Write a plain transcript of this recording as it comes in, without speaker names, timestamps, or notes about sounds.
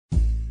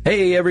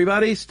Hey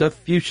everybody,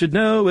 Stuff You Should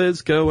Know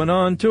is going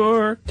on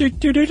tour. What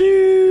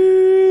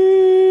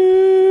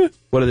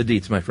are the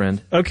deets, my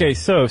friend? Okay,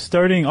 so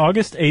starting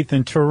August 8th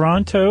in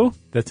Toronto,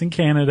 that's in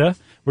Canada,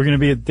 we're going to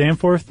be at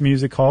Danforth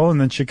Music Hall,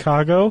 and then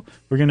Chicago,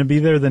 we're going to be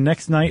there the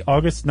next night,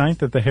 August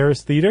 9th at the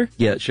Harris Theater.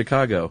 Yeah,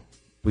 Chicago.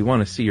 We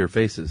want to see your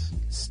faces.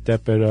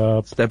 Step it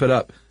up. Step it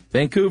up.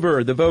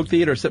 Vancouver, the Vogue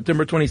Theater,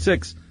 September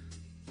 26th.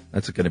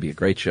 That's going to be a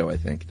great show, I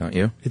think, don't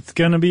you? It's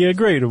going to be a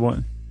great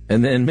one.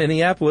 And then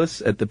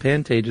Minneapolis at the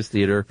Pantages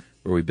Theater,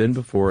 where we've been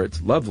before.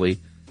 It's lovely.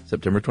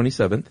 September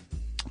 27th.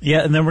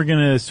 Yeah, and then we're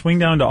going to swing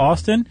down to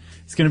Austin.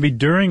 It's going to be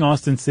during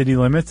Austin City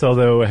Limits,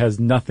 although it has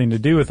nothing to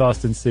do with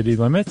Austin City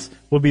Limits.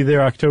 We'll be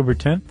there October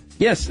 10th.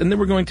 Yes, and then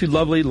we're going to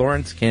lovely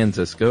Lawrence,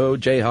 Kansas. Go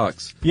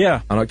Jayhawks.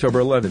 Yeah. On October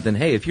 11th. And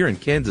hey, if you're in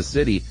Kansas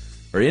City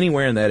or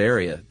anywhere in that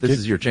area, this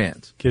is your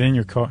chance. Get in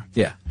your car.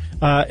 Yeah.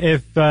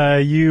 If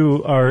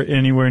you are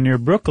anywhere near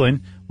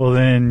Brooklyn, well,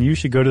 then you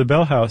should go to the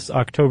Bell House,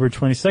 October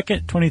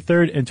 22nd,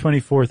 23rd, and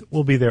 24th.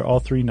 We'll be there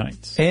all 3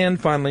 nights. And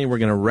finally, we're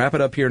going to wrap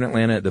it up here in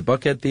Atlanta at the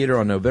Buckhead Theater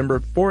on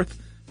November 4th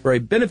for a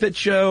benefit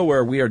show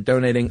where we are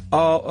donating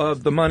all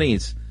of the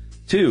monies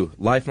to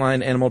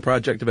Lifeline Animal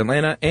Project of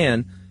Atlanta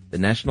and the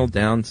National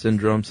Down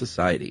Syndrome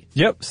Society.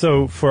 Yep.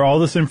 So for all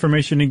this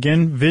information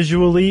again,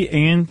 visually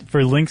and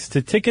for links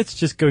to tickets,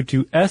 just go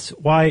to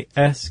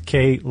sysklive.com.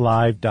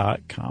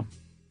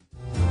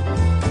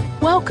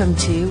 Welcome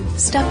to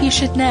Stuff You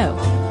Should Know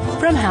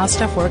from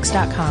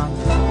HowStuffWorks.com.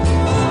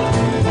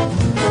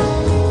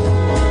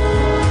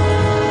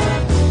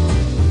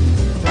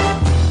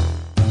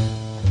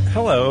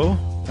 Hello,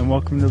 and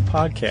welcome to the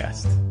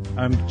podcast.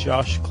 I'm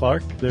Josh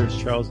Clark. There's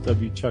Charles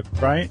W. Chuck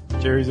Bryant.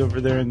 Jerry's over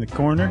there in the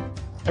corner.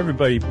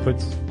 Everybody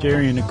puts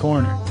Jerry in the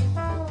corner,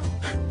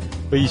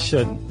 but you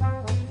shouldn't.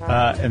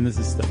 And this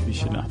is Stuff You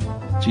Should Know.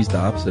 She's the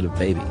opposite of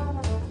baby.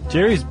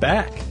 Jerry's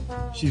back.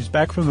 She's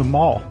back from the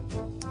mall.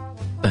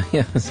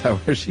 Yeah, is that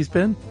where she's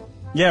been?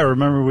 Yeah,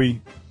 remember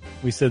we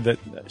said that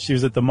she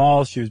was at the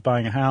mall, she was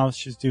buying a house,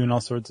 she was doing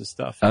all sorts of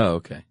stuff. Oh,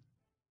 okay.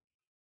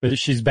 But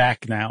she's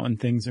back now and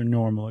things are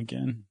normal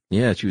again.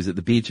 Yeah, she was at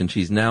the beach and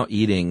she's now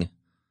eating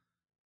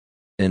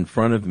in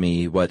front of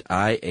me what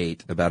I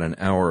ate about an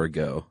hour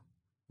ago.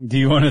 Do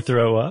you want to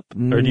throw up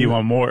or do you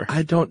want more?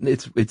 I don't,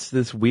 it's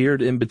this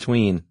weird in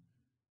between.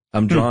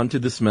 I'm drawn to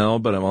the smell,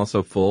 but I'm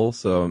also full,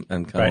 so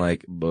I'm kind of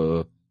like,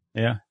 buh.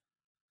 Yeah.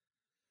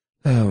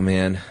 Oh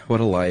man, what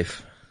a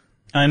life.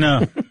 I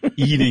know.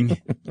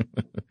 Eating.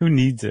 Who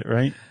needs it,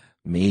 right?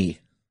 Me.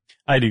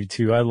 I do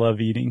too. I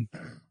love eating.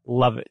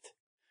 Love it.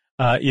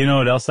 You know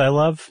what else I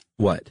love?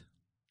 What?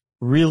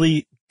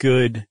 Really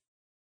good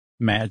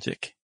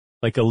magic.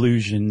 Like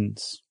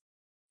illusions.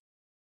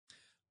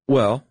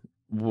 Well,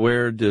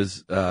 where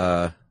does,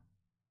 what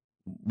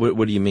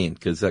do you mean?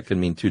 Because that could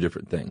mean 2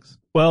 different things.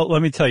 Well,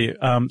 let me tell you.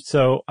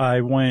 So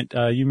I went,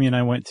 Yumi and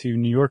I went to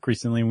New York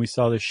recently and we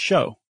saw this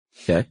show.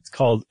 Okay. It's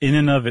called In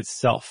and of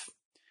Itself.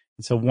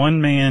 It's a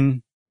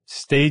one-man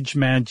stage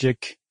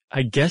magic,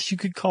 I guess you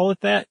could call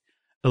it that,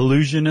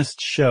 illusionist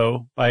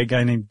show by a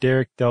guy named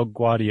Derek Del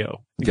Guadio. I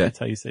think that's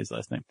how you say his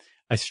last name.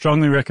 I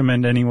strongly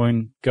recommend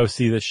anyone go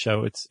see this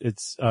show.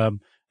 It's I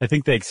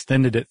think they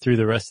extended it through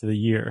the rest of the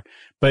year,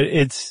 but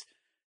it's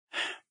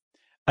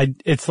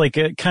like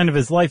a kind of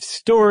his life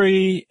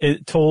story.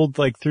 It told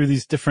like through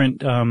these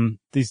different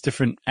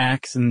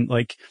acts and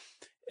like,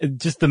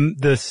 just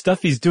the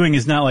stuff he's doing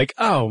is not like,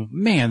 oh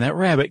man, that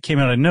rabbit came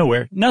out of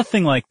nowhere.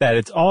 Nothing like that.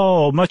 It's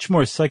all much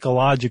more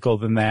psychological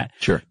than that.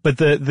 Sure. But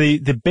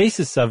the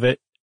basis of it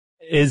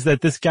is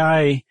that this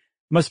guy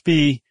must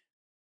be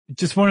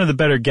just one of the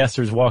better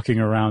guessers walking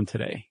around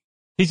today.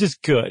 He's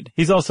just good.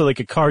 He's also like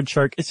a card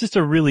shark. It's just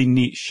a really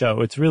neat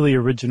show. It's really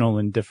original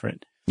and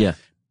different. Yeah.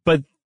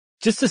 But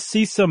just to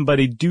see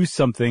somebody do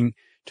something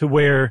to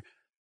where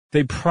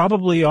they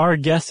probably are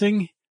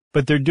guessing,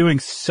 but they're doing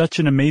such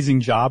an amazing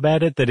job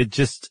at it that it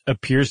just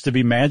appears to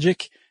be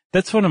magic.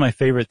 That's one of my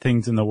favorite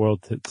things in the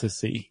world to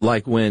see.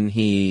 Like when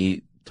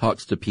he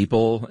talks to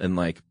people and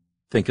like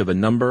think of a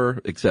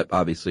number, except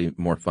obviously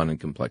more fun and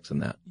complex than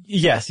that.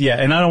 Yes, yeah.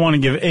 And I don't want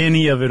to give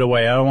any of it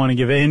away. I don't want to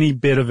give any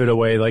bit of it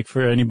away, like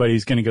for anybody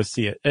who's going to go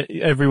see it.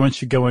 Everyone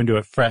should go into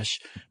it fresh.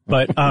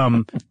 But,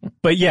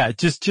 but yeah,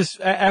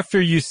 just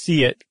after you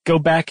see it, go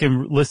back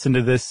and listen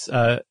to this,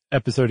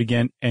 episode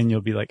again and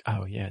you'll be like,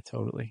 oh yeah,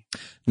 totally.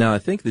 Now, I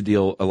think the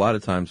deal a lot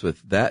of times with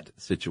that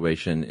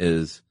situation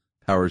is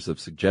powers of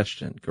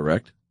suggestion,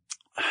 correct?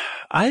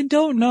 I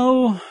don't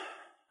know,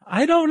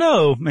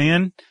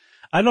 man.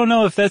 I don't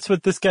know if that's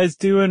what this guy's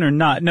doing or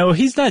not. No,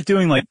 he's not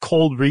doing like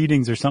cold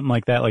readings or something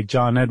like that, like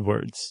John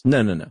Edwards.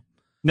 No.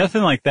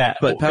 Nothing like that.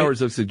 But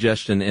powers of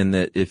suggestion in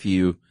that if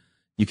you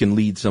can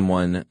lead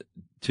someone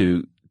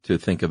to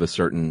think of a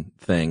certain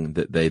thing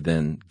that they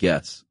then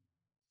guess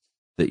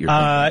that you're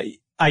thinking.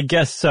 I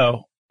guess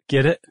so.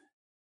 Get it?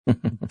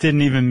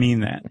 Didn't even mean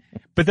that.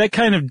 But that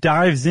kind of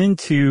dives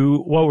into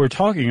what we're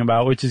talking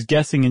about, which is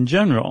guessing in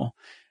general.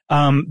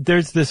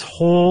 There's this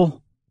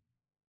whole,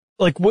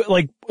 like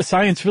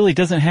science really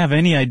doesn't have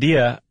any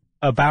idea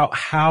about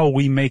how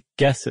we make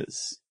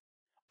guesses.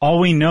 All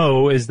we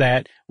know is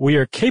that we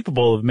are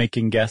capable of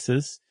making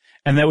guesses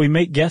and that we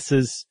make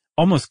guesses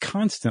almost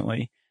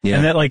constantly. Yeah.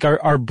 And that like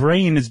our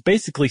brain is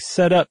basically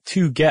set up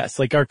to guess.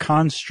 Like our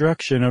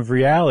construction of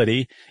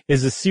reality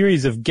is a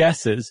series of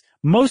guesses,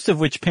 most of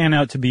which pan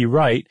out to be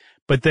right,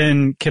 but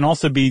then can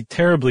also be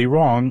terribly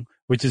wrong,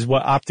 which is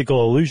what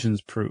optical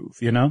illusions prove,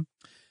 you know?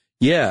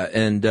 Yeah.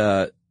 And,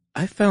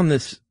 I found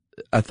this,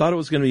 I thought it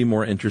was going to be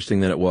more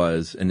interesting than it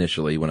was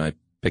initially when I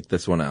picked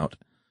this one out.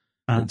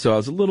 And so I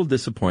was a little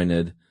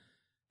disappointed.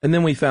 And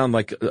then we found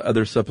like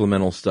other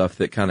supplemental stuff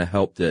that kind of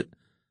helped it.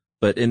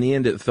 But in the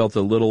end, it felt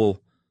a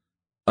little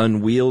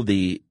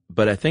unwieldy.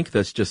 But I think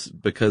that's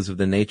just because of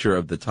the nature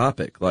of the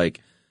topic. Like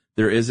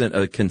there isn't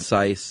a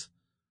concise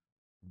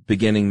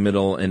beginning,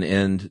 middle, and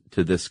end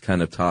to this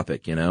kind of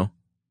topic, you know?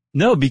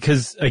 No,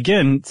 because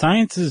again,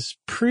 science is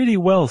pretty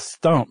well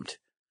stumped.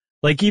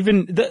 Like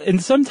even,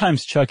 and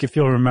sometimes, Chuck, if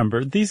you'll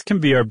remember, these can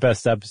be our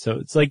best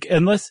episodes. Like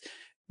unless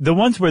the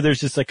ones where there's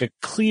just like a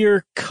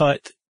clear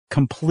cut,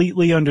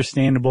 completely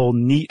understandable,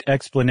 neat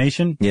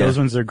explanation, those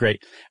ones are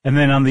great. And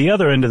then on the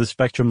other end of the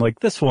spectrum,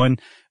 like this one,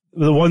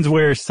 the ones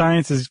where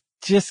science is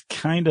just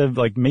kind of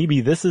like,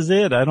 maybe this is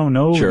it. I don't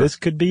know. Sure. This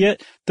could be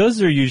it.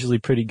 Those are usually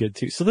pretty good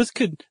too. So this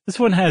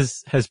one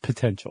has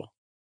potential.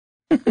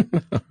 All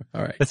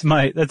right. That's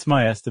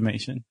my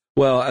estimation.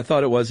 Well, I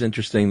thought it was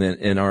interesting that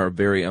in our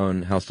very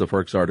own How Stuff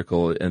Works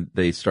article, and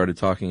they started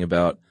talking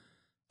about,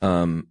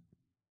 in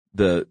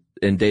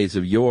days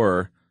of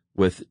yore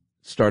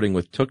starting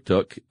with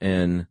tuk-tuk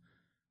and,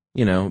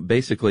 you know,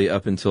 basically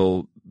up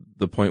until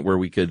the point where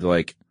we could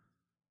like,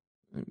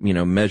 you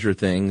know, measure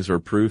things or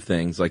prove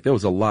things. Like there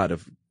was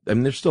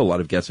there's still a lot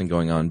of guessing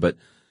going on, but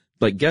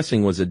like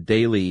guessing was a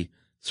daily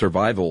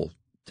survival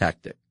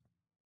tactic.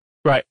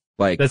 Right.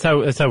 Like that's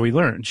how we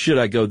learn. Should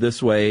I go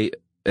this way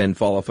and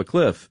fall off a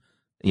cliff?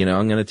 You know,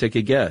 I'm going to take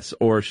a guess.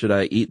 Or should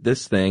I eat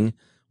this thing?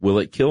 Will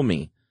it kill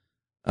me?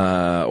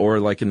 Or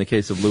like in the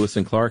case of Lewis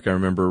and Clark, I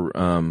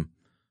remember,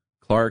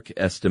 Clark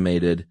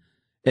estimated,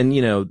 and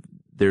you know,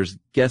 there's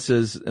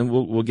guesses, and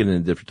we'll get into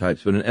different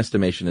types, but an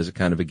estimation is a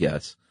kind of a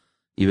guess,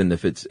 even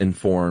if it's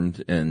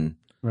informed and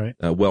right.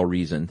 Well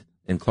reasoned.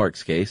 In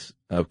Clark's case,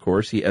 of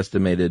course, he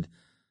estimated,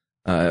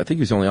 I think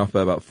he was only off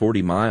by about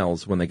 40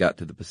 miles when they got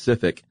to the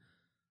Pacific.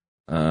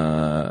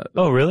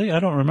 Oh, really? I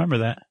don't remember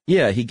that.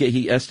 Yeah,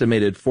 he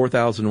estimated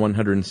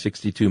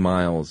 4,162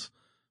 miles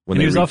when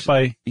he was off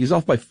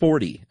by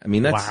 40. I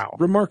mean, that's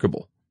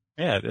remarkable.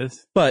 Yeah, it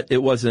is. But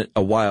it wasn't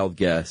a wild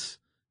guess.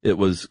 It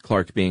was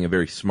Clark being a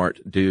very smart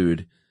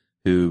dude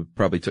who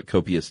probably took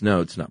copious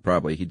notes. Not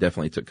probably, he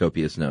definitely took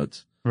copious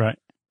notes. Right.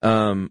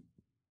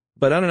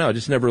 But I don't know, I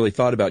just never really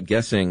thought about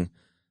guessing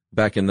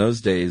back in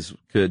those days.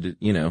 You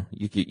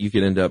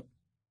could end up,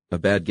 a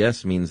bad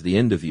guess means the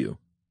end of you.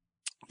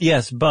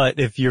 Yes, but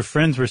if your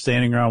friends were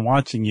standing around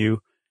watching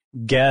you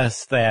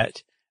guess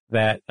that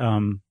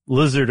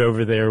lizard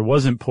over there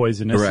wasn't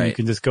poisonous, right, and you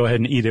can just go ahead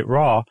and eat it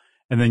raw,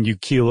 and then you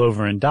keel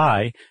over and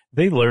die,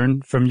 they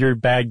learn from your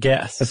bad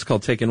guess. That's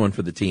called taking one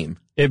for the team.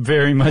 It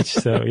very much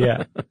so,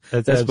 yeah.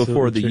 That's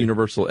before the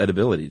universal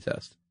edibility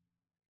test.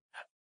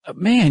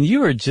 Man,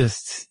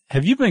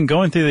 have you been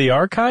going through the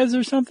archives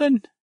or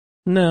something?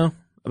 No,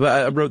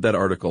 but I wrote that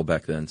article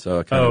back then,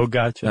 so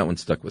gotcha. That one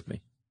stuck with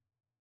me.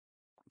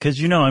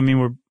 Cause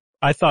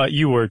I thought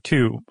you were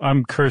too.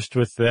 I'm cursed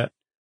with that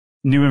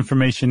new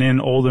information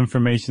in, old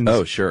information.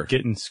 Oh, sure.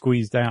 Getting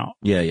squeezed out.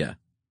 Yeah.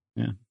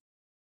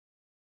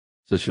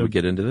 So should we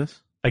get into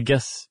this? I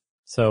guess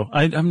so.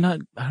 I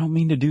don't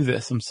mean to do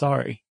this. I'm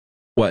sorry.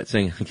 What,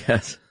 saying I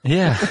guess?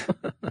 Yeah.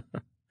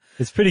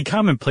 It's pretty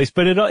commonplace,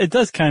 but it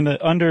does kind of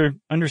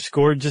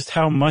underscore just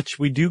how much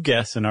we do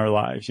guess in our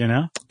lives, you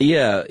know?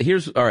 Yeah.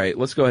 All right.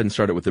 Let's go ahead and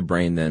start it with the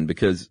brain then,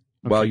 because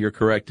while you're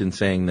correct in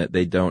saying that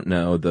they don't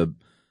know the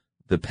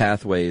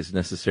pathways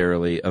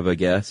necessarily of a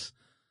guess,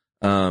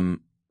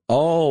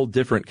 all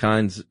different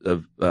parts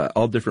of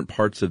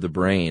the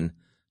brain,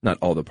 not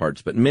all the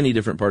parts, but many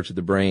different parts of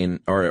the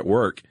brain are at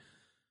work,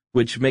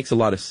 which makes a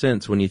lot of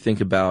sense when you think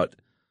about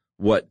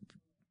what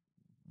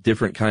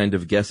different kind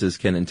of guesses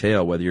can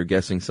entail, whether you're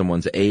guessing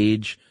someone's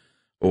age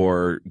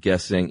or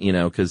guessing,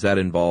 because that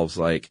involves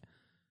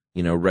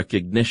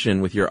recognition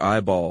with your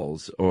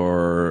eyeballs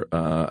or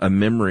a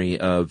memory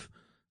of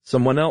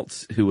someone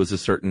else who was a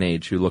certain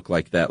age who looked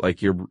like that,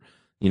 like your,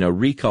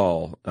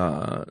 recall.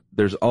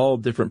 There's all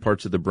different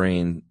parts of the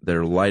brain that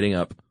are lighting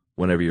up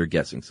whenever you're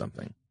guessing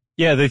something.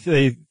 Yeah, they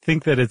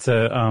think that it's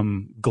a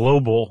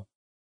global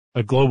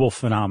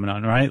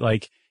phenomenon, right?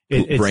 Like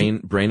it's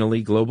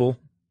brainily global.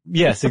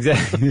 Yes,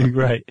 exactly.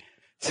 Right.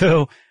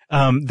 So,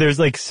 there's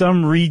like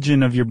some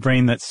region of your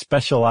brain that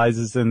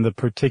specializes in the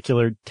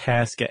particular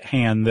task at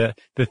hand, the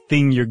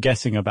thing you're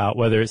guessing about,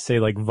 whether it's say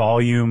like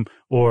volume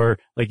or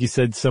like you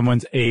said,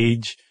 someone's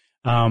age.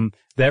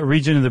 That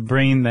region of the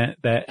brain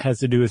that has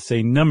to do with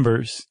say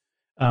numbers,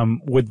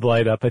 would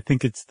light up. I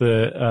think it's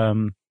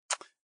the,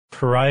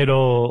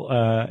 parietal,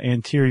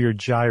 anterior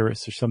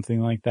gyrus or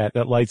something like that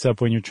lights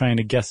up when you're trying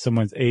to guess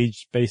someone's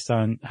age based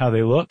on how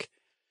they look.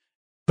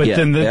 But yeah,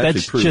 then they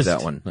that's proved just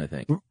that one, I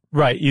think.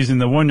 Right, using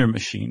the Wonder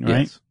Machine,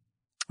 right? Yes.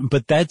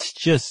 But that's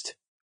just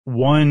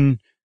one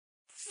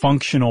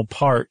functional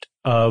part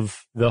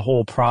of the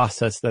whole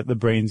process that the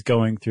brain's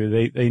going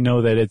through. They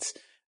know that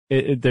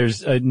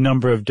there's a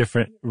number of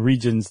different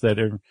regions that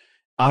are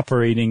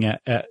operating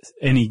at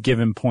any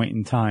given point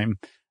in time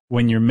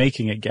when you're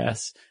making a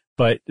guess,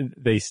 but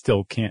they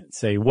still can't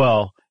say,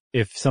 well,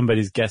 if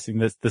somebody's guessing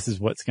this is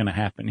what's going to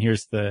happen.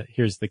 Here's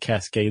the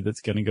cascade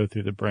that's going to go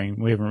through the brain.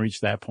 We haven't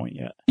reached that point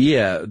yet.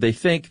 Yeah, they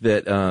think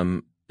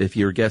that if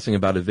you're guessing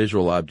about a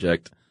visual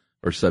object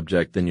or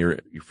subject, then your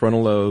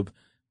frontal lobe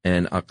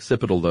and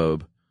occipital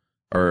lobe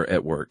are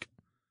at work.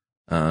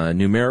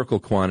 Numerical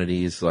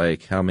quantities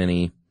like how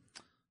many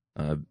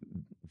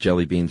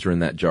jelly beans are in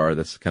that jar,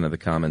 that's kind of the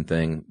common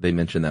thing. They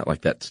mention that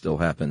like that still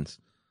happens.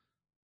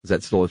 Is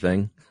that still a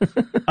thing?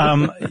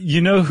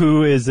 You know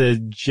who is a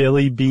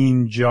jelly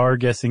bean jar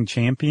guessing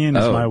champion?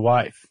 Is my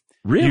wife.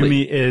 Really?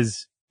 Yumi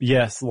is,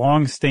 yes,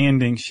 long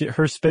standing.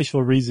 Her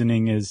spatial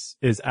reasoning is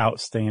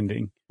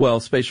outstanding. Well,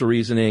 spatial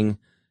reasoning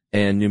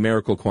and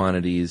numerical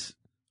quantities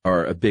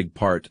are a big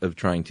part of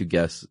trying to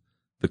guess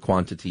the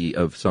quantity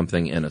of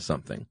something in a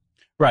something.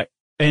 Right.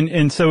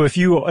 And so if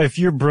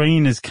your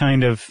brain is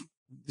kind of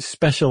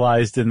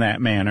specialized in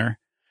that manner,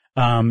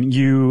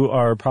 you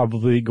are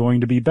probably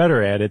going to be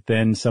better at it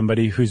than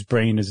somebody whose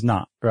brain is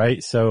not,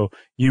 right? So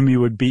Yumi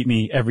would beat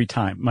me every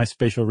time. My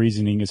spatial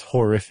reasoning is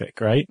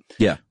horrific, right?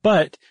 Yeah.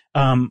 But,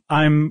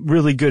 I'm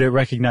really good at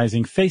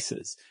recognizing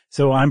faces.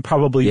 So I'm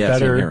probably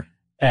better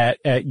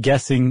at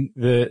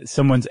guessing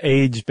someone's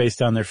age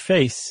based on their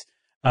face,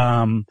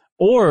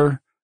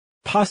 or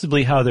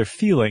possibly how they're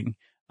feeling,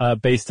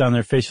 based on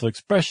their facial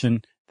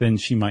expression than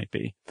she might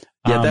be.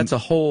 Yeah, that's a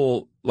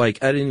whole, I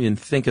didn't even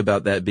think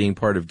about that being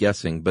part of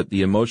guessing, but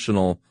the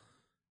emotional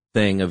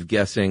thing of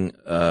guessing,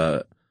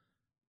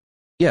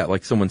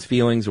 like someone's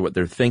feelings or what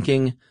they're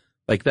thinking,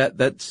 like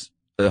that's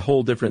a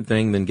whole different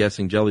thing than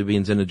guessing jelly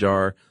beans in a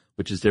jar,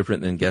 which is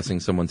different than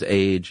guessing someone's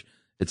age.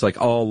 It's like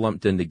all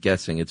lumped into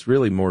guessing. It's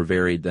really more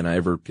varied than I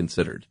ever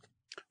considered.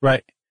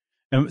 Right.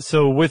 And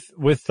so well,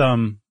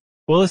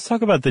 let's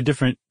talk about the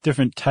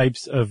different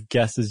types of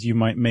guesses you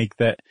might make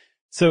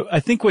so I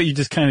think what you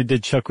just kind of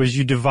did, Chuck, was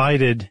you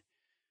divided,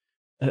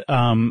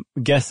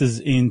 guesses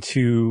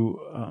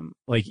into,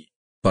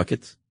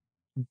 buckets?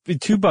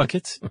 2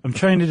 buckets. I'm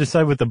trying to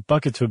decide what the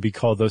buckets would be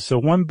called though. So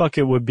one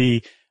bucket would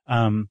be,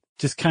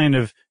 just kind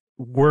of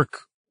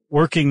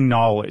working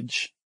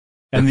knowledge.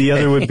 And the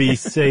other would be,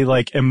 say,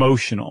 like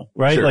emotional,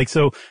 right? Sure. Like,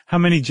 so how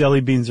many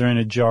jelly beans are in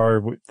a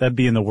jar? That'd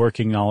be in the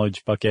working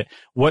knowledge bucket.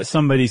 What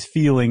somebody's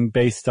feeling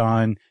based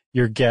on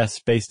your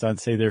guess, based on,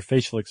 say, their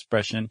facial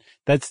expression.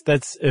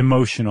 That's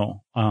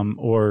emotional,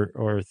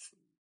 or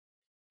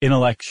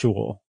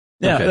intellectual.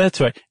 Yeah, okay. That's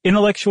right.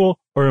 Intellectual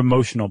or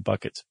emotional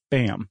buckets.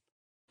 Bam.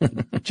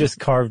 Just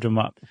carved them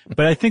up.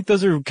 But I think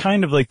those are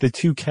kind of like the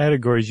 2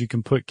 categories you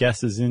can put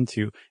guesses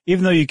into,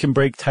 even though you can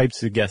break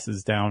types of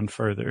guesses down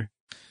further.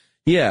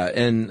 Yeah,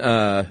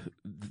 and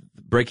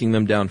breaking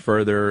them down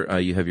further,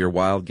 you have your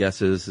wild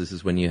guesses. This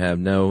is when you have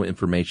no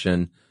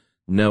information,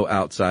 no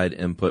outside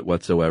input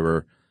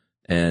whatsoever,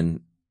 and,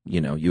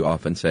 you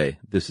often say,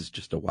 this is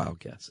just a wild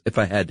guess. If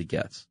I had to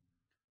guess.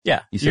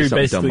 Yeah. You say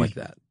something dumb like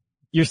that.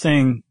 You're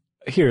saying,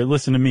 here,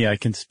 listen to me, I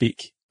can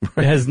speak.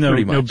 It has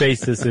no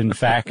basis in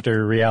fact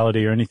or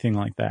reality or anything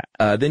like that.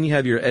 Then you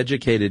have your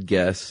educated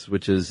guess,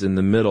 which is in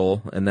the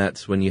middle, and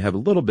that's when you have a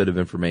little bit of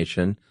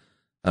information.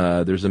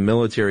 There's a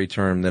military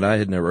term that I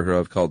had never heard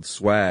of called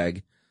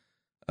SWAG,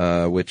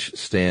 which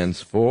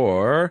stands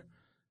for,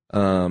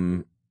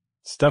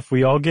 stuff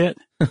we all get?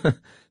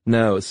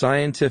 No,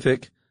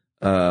 scientific,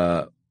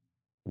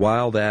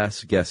 wild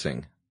ass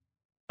guessing.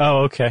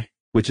 Oh, okay.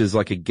 Which is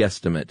like a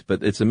guesstimate,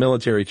 but it's a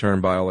military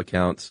term by all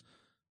accounts.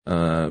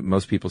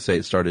 Most people say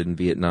it started in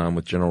Vietnam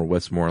with General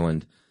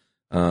Westmoreland.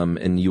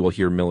 And you will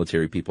hear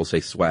military people say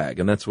swag.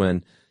 And that's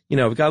when,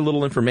 I've got a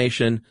little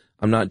information.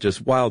 I'm not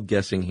just wild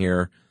guessing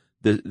here.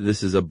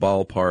 This is a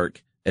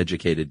ballpark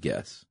educated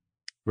guess.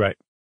 Right.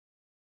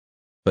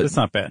 But it's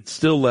not bad.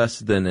 Still less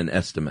than an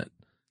estimate.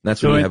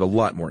 That's when you have a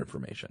lot more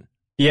information.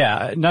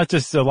 Yeah. Not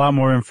just a lot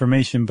more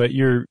information, but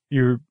you're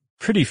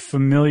pretty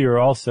familiar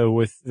also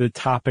with the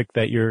topic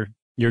that you're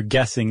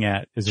guessing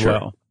at as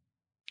well.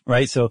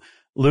 Right. So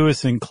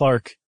Lewis and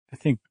Clark, I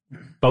think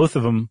both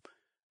of them,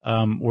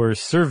 were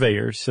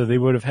surveyors. So they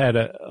would have had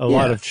a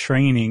lot of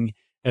training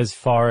as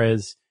far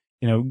as,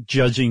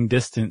 judging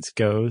distance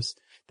goes.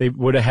 They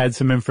would have had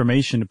some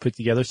information to put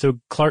together. So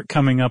Clark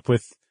coming up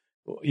with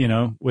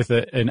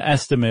an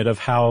estimate of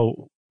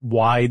how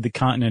wide the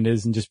continent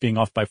is and just being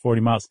off by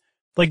 40 miles.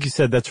 Like you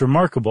said, that's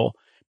remarkable.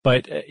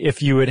 But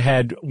if you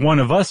had one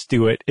of us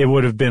do it, it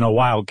would have been a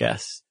wild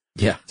guess.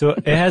 Yeah. So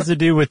it has to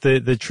do with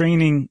the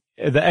training,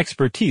 the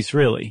expertise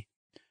really.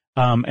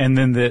 And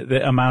then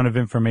the amount of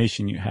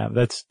information you have.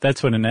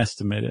 That's what an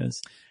estimate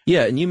is.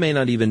 Yeah. And you may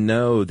not even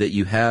know that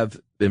you have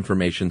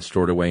information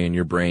stored away in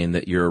your brain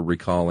that you're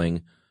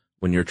recalling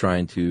when you're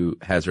trying to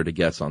hazard a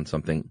guess on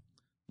something.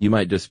 You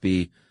might just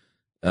be,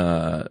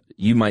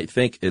 you might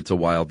think it's a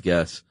wild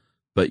guess,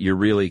 but you're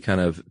really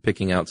kind of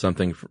picking out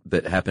something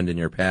that happened in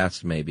your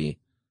past, maybe.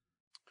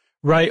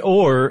 Right.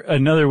 Or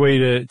another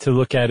way to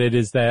look at it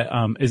is that,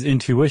 is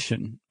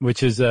intuition,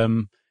 which is,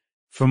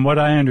 from what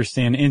I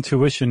understand,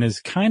 intuition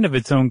is kind of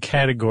its own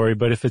category,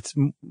 but if it's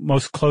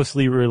most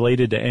closely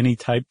related to any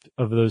type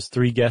of those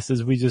three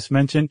guesses we just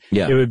mentioned,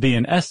 it would be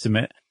an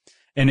estimate.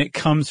 And it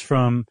comes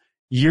from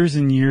years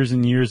and years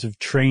and years of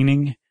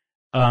training,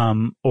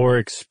 or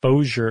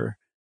exposure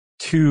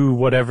to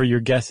whatever you're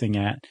guessing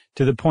at,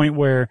 to the point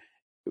where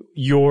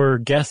your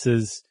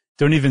guesses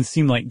don't even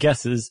seem like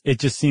guesses. It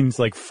just seems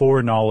like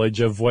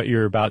foreknowledge of what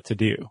you're about to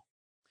do.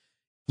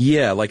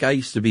 Yeah, like I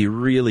used to be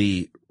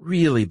really,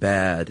 really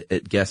bad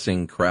at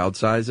guessing crowd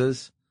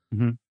sizes,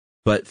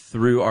 but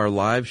through our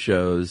live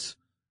shows,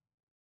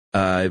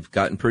 I've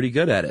gotten pretty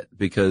good at it,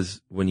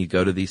 because when you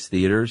go to these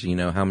theaters, you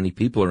know how many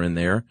people are in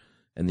there,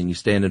 and then you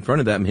stand in front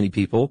of that many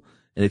people,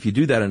 and if you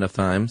do that enough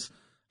times,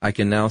 I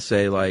can now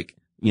say, like,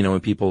 you know,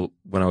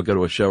 when I'll go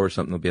to a show or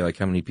something, they'll be like,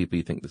 how many people do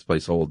you think this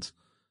place holds?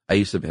 I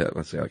used to be,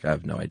 let's say, like, I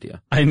have no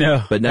idea. I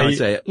know. But now I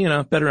say, you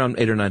know, bet around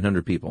 800 or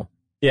 900 people.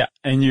 Yeah,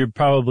 and you're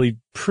probably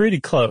pretty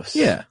close.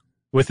 Yeah.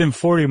 Within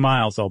 40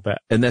 miles, I'll bet.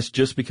 And that's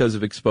just because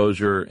of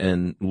exposure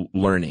and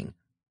learning.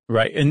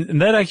 Right.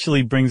 And that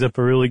actually brings up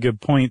a really good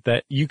point,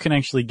 that you can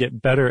actually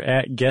get better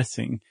at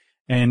guessing.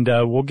 And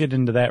we'll get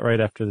into that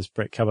right after this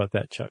break. How about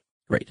that, Chuck?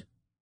 Great.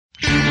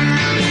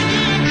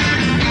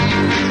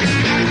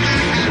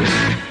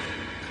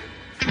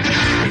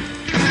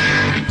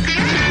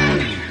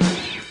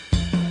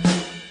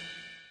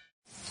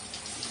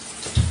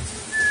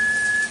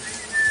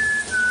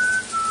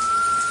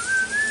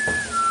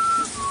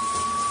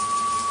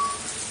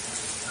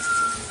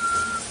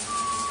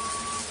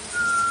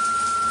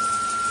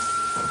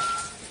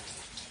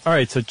 All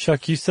right. So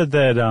Chuck, you said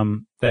that,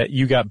 that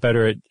you got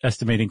better at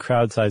estimating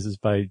crowd sizes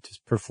by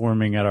just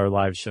performing at our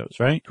live shows,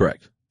 right?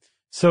 Correct.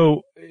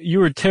 So you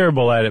were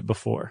terrible at it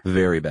before.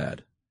 Very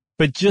bad.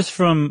 But just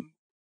from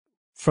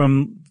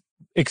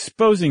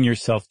exposing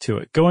yourself to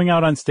it, going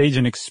out on stage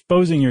and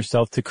exposing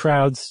yourself to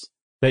crowds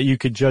that you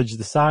could judge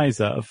the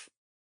size of,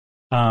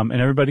 and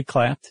everybody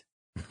clapped.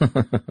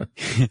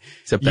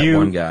 Except that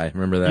one guy.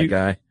 Remember that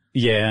guy?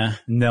 Yeah.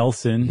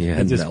 Nelson. Yeah.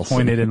 He just Nelson.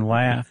 pointed and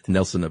laughed.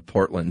 Nelson of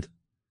Portland.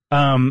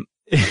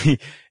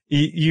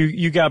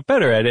 You got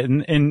better at it.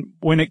 And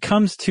when it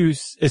comes to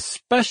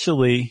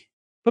especially,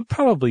 but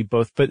probably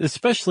both, but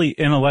especially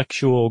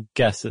intellectual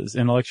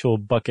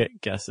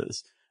bucket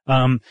guesses,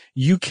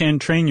 you can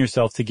train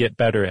yourself to get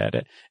better at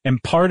it.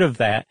 And part of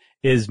that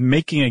is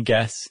making a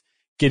guess,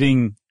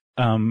 getting,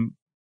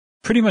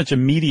 pretty much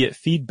immediate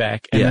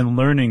feedback, and then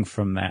learning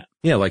from that.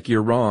 Yeah. Like,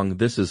 you're wrong.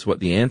 This is what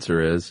the answer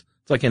is.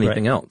 It's like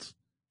anything else.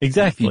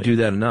 Exactly. If you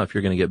do that enough,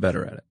 you're going to get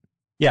better at it.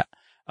 Yeah.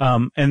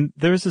 And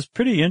there was this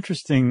pretty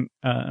interesting,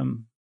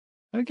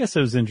 I guess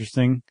it was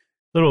interesting,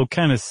 little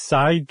kind of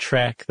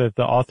sidetrack that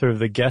the author of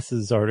the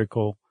Guesses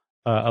article,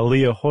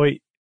 Aaliyah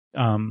Hoyt,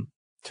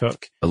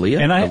 took. Aaliyah?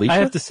 And I Alicia?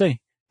 have to say,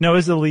 no,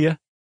 it's Aaliyah.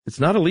 It's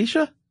not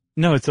Alicia?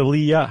 No, it's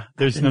Aaliyah.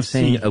 There's no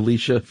saying C.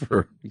 Alicia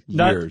for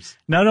years.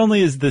 Not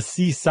only is the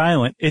C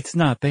silent, it's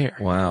not there.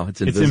 Wow. It's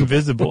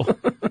invisible.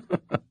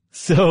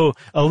 So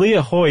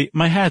Aaliyah Hoyt,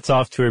 my hat's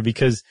off to her,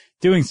 because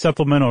doing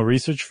supplemental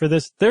research for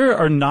this, there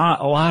are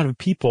not a lot of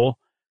people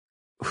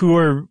who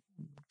are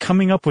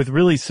coming up with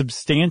really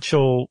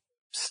substantial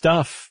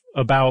stuff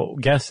about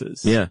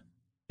guesses. Yeah.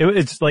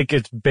 It's like,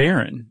 it's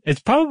barren.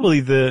 It's probably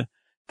the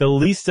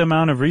least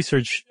amount of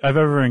research I've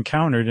ever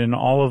encountered in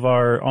all of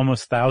our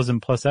almost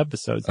 1,000+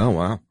 episodes. Oh,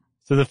 wow.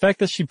 So the fact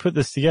that she put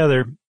this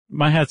together,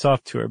 my hat's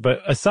off to her.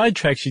 But a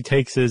sidetrack she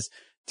takes is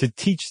to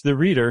teach the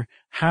reader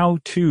how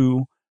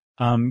to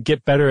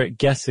get better at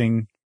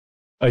guessing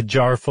a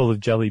jar full of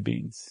jelly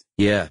beans.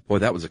 Yeah. Boy,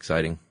 that was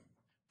exciting.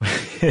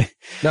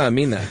 No, I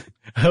mean that.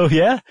 Oh,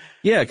 yeah?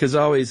 Yeah, because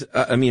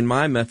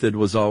my method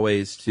was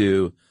always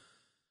to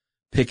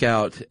pick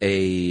out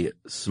a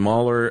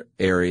smaller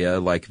area,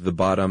 like the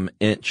bottom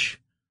inch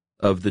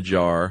of the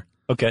jar.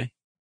 Okay.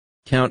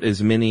 Count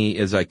as many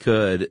as I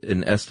could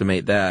and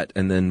estimate that,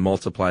 and then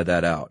multiply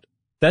that out.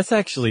 That's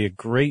actually a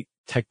great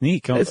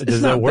technique. It's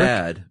Does not that work?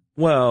 bad.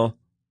 Well,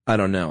 I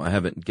don't know. I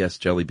haven't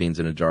guessed jelly beans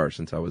in a jar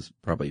since I was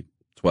probably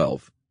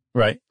 12.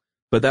 Right.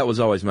 But that was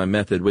always my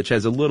method, which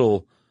has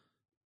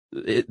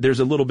there's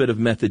a little bit of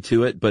method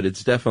to it, but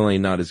it's definitely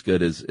not as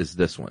good as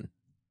this one.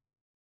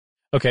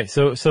 Okay.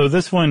 So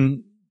this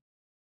one,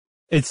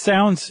 it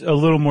sounds a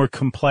little more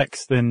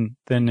complex than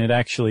it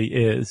actually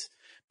is.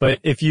 But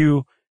if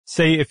you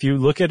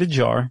look at a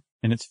jar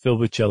and it's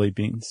filled with jelly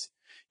beans,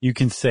 you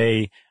can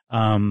say,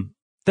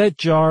 that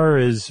jar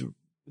is,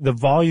 the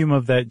volume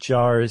of that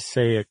jar is,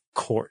 say, a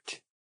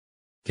quart.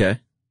 Okay.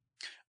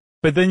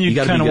 But then you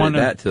kind of want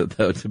that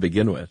to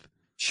begin with.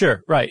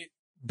 Sure, right.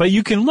 But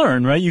you can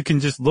learn, right? You can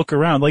just look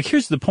around. Like,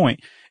 here's the point.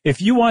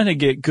 If you want to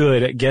get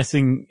good at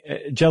guessing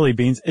jelly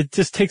beans, it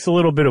just takes a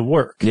little bit of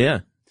work.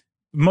 Yeah.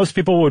 Most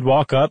people would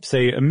walk up,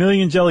 say 1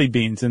 million jelly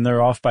beans, and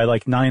they're off by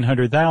like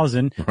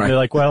 900,000. Right. They're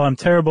like, well, I'm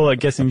terrible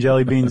at guessing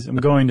jelly beans. I'm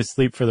going to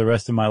sleep for the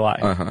rest of my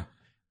life. Uh-huh.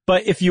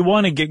 But if you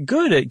want to get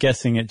good at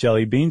guessing at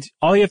jelly beans,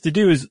 all you have to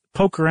do is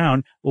poke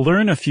around,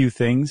 learn a few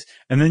things,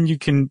 and then you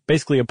can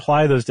basically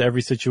apply those to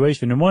every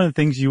situation. And one of the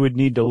things you would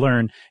need to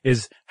learn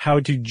is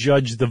how to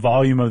judge the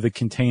volume of the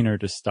container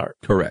to start.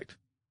 Correct.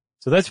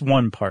 So that's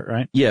one part,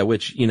 right? Yeah,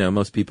 which,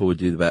 most people would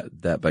do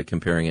that by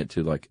comparing it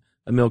to like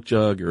a milk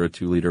jug or a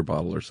 2-liter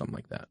bottle or something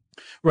like that.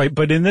 Right.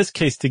 But in this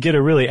case, to get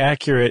a really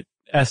accurate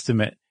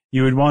estimate,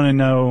 you would want to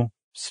know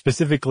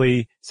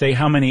specifically, say,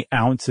 how many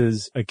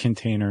ounces a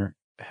container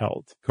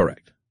held.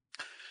 Correct.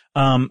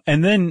 And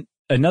then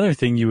another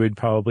thing you would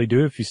probably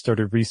do if you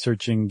started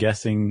researching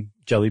guessing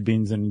jelly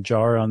beans in a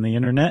jar on the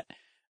internet,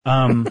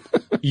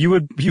 you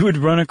would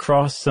run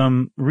across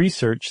some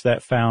research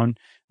that found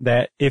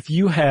that if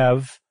you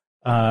have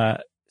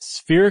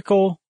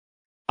spherical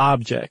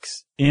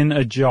objects in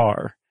a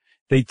jar,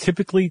 they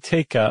typically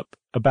take up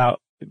about,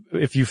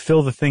 if you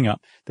fill the thing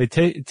up, they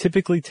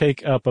typically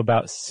take up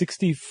about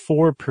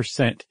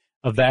 64%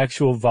 of the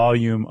actual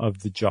volume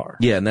of the jar.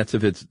 Yeah, and that's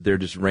if they're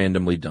just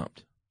randomly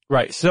dumped.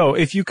 Right. So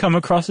if you come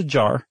across a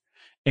jar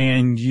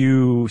and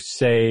you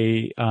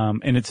say,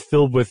 and it's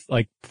filled with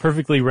like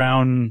perfectly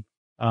round,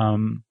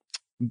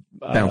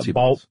 bouncy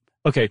balls.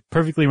 Okay.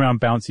 Perfectly round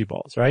bouncy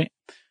balls, right?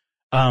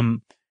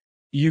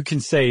 You can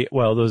say,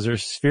 well, those are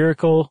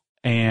spherical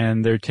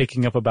and they're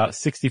taking up about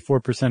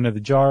 64% of the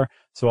jar.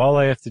 So all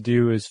I have to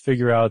do is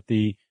figure out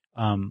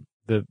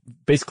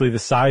basically the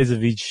size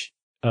of each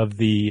of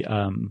the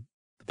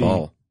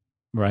ball.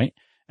 Right.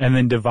 And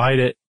then divide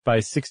it by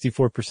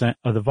 64%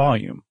 of the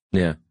volume.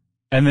 Yeah.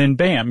 And then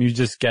bam, you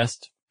just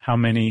guessed how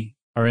many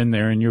are in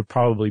there and you're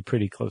probably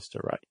pretty close to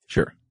right.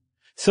 Sure.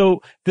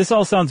 So this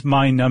all sounds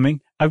mind numbing.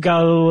 I've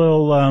got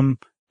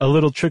a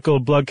little trickle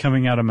of blood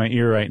coming out of my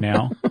ear right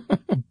now,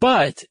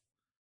 but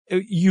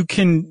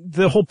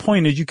the whole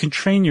point is you can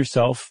train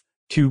yourself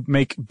to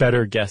make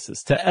better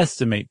guesses, to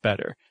estimate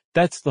better.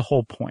 That's the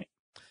whole point.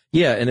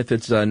 Yeah. And if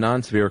it's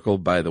non-spherical,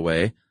 by the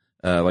way,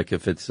 like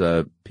if it's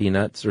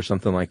peanuts or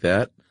something like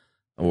that,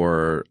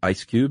 or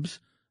ice cubes.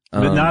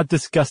 But not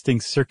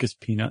disgusting circus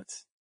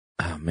peanuts.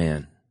 Oh,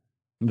 man.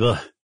 Ugh.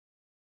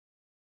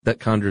 That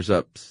conjures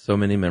up so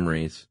many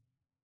memories.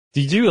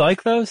 Did you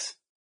like those?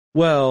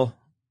 Well,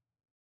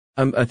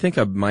 I think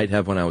I might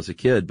have when I was a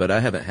kid, but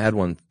I haven't had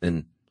one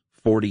in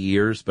 40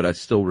 years, but I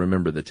still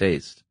remember the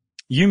taste.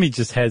 Yumi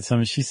just had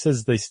some. She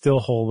says they still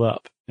hold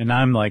up. And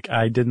I'm like,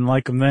 I didn't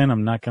like them then.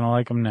 I'm not going to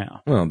like them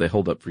now. Well, they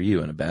hold up for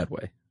you in a bad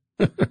way.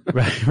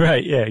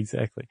 Right. Yeah,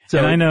 exactly. So,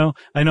 and I know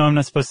I'm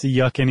not supposed to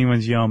yuck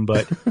anyone's yum,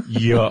 but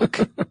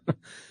yuck.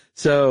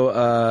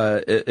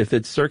 So, if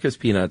it's circus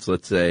peanuts,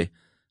 let's say,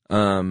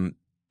 that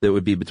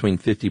would be between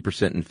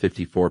 50% and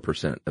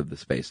 54% of the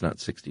space, not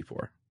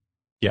 64.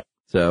 Yeah.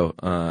 So,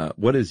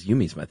 what is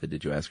Yumi's method?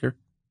 Did you ask her?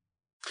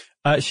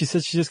 She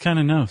said she just kind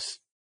of knows.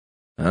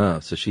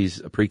 Oh, so she's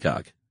a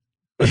precog.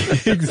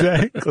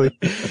 Exactly.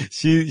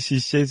 She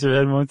shaves her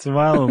head once in a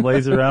while and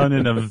lays around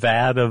in a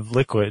vat of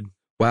liquid.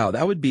 Wow,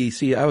 that would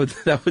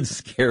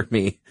scare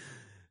me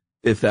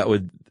if that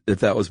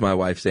was my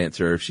wife's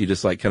answer. If she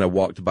just like kind of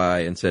walked by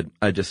and said,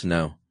 I just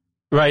know.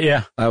 Right,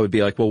 yeah. I would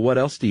be like, well, what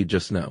else do you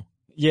just know?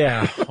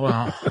 Yeah,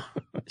 well,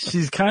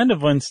 she's kind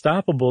of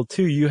unstoppable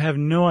too. You have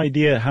no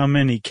idea how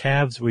many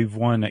calves we've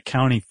won at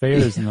county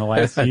fairs in the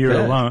last year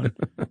alone.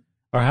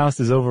 Our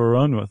house is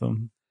overrun with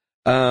them.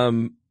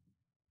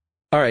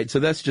 All right, so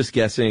that's just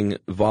guessing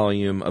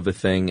volume of a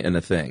thing and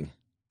a thing.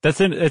 It's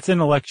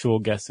intellectual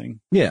guessing.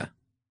 Yeah.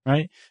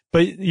 Right?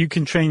 But you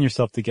can train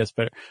yourself to guess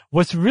better.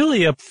 What's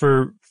really up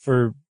for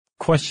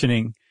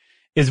questioning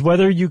is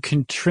whether you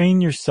can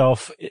train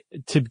yourself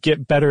to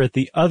get better at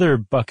the other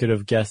bucket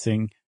of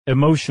guessing,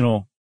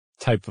 emotional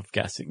type of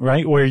guessing,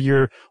 right? Where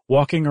you're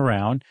walking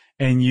around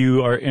and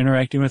you are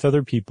interacting with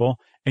other people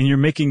and you're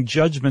making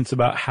judgments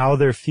about how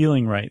they're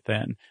feeling right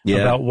then,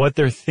 about what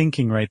they're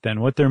thinking right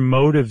then, what their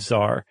motives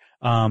are,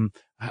 how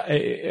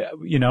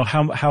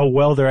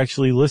well they're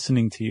actually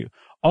listening to you.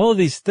 All of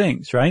these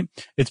things, right?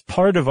 It's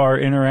part of our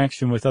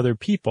interaction with other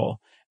people.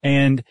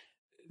 And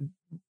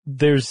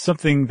there's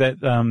something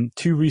that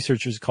two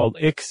researchers called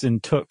Ix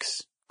and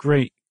Tooks,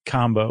 great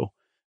combo,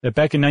 that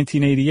back in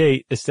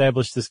 1988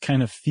 established this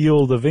kind of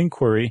field of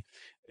inquiry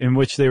in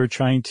which they were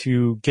trying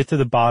to get to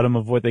the bottom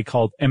of what they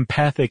called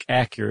empathic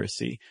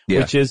accuracy,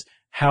 which is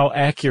how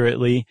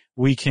accurately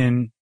we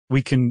can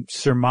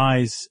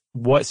surmise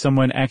what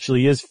someone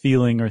actually is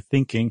feeling or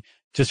thinking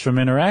just from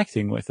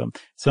interacting with them.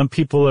 Some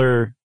people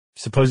are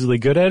supposedly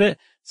good at it.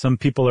 Some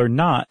people are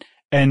not.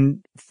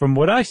 And from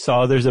what I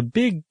saw, there's a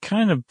big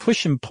kind of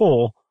push and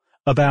pull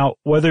about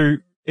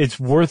whether it's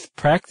worth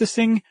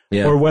practicing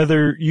or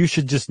whether you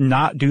should just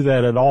not do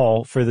that at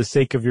all for the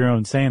sake of your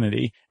own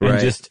sanity and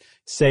just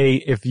say,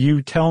 if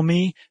you tell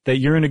me that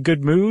you're in a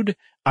good mood,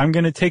 I'm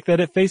going to take that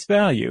at face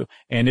value.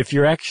 And if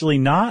you're actually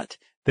not,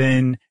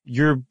 then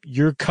you're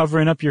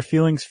covering up your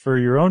feelings for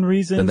your own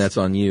reasons. And that's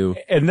on you.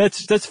 And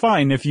that's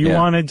fine. If you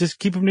want to just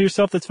keep them to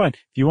yourself, that's fine.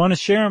 If you want to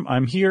share them,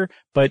 I'm here,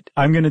 but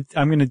I'm going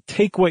to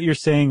take what you're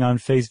saying on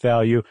face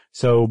value.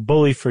 So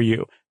bully for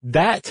you.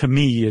 That to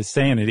me is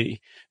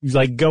sanity.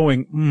 Like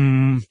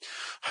going,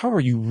 how are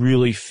you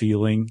really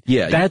feeling?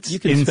 Yeah. That's you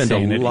can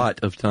insanity. spend a lot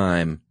of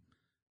time,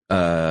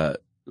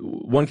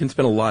 one can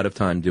spend a lot of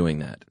time doing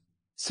that.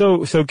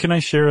 So can I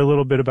share a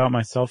little bit about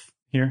myself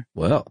here?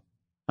 Well,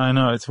 I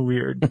know it's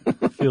weird.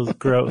 It feels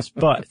gross,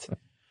 but,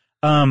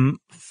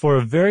 for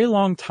a very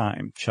long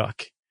time,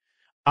 Chuck,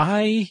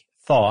 I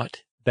thought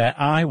that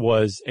I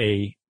was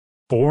a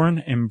born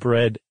and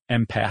bred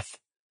empath.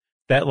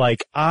 That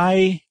like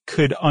I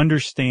could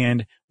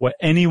understand what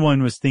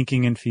anyone was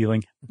thinking and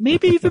feeling,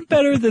 maybe even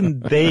better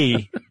than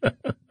they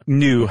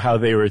knew how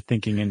they were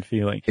thinking and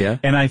feeling. Yeah.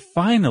 And I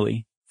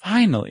finally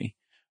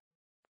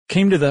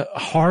came to the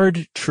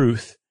hard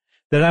truth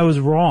that I was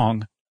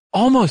wrong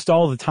almost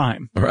all the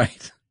time.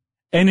 Right.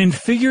 And in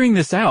figuring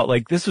this out,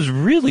 like this was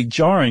really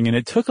jarring, and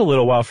it took a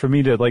little while for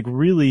me to like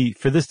really,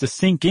 for this to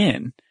sink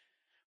in.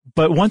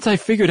 But once I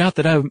figured out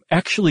that I'm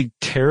actually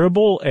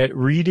terrible at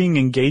reading,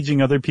 engaging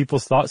other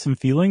people's thoughts and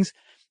feelings,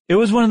 it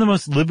was one of the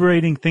most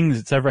liberating things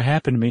that's ever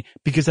happened to me,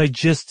 because I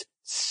just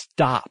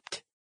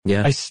stopped.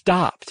 Yeah. I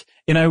stopped,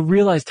 and I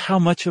realized how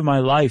much of my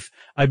life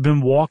I've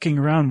been walking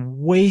around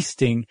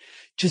wasting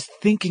just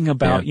thinking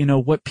about,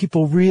 what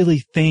people really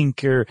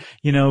think, or,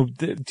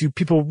 do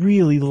people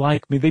really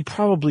like me? They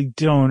probably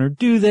don't, or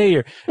do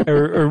they,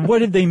 or what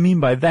did they mean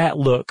by that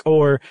look,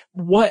 or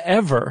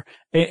whatever.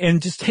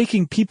 And just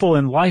taking people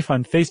in life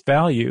on face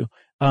value,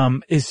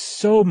 is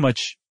so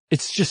much,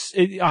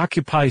 it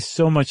occupies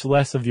so much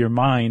less of your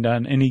mind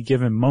on any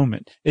given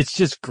moment. It's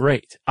just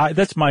great.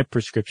 That's my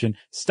prescription.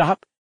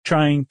 Stop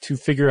trying to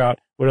figure out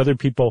what other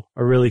people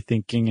are really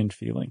thinking and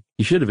feeling.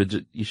 You should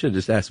have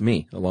just asked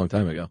me a long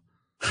time ago.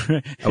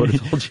 I would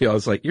have told you. I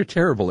was like, you're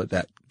terrible at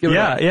that. Give it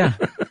up.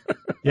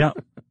 Yeah.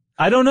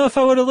 I don't know if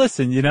I would have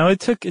listened. It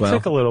took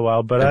a little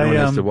while, but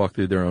everyone has to walk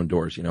through their own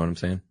doors. You know what I'm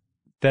saying?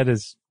 That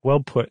is well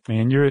put,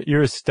 man.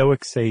 You're a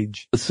stoic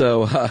sage.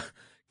 So,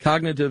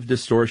 cognitive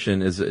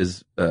distortion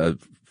is a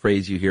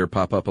phrase you hear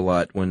pop up a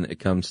lot when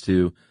it comes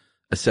to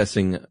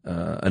assessing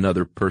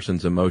another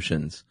person's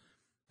emotions.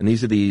 And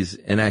these are these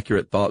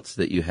inaccurate thoughts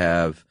that you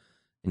have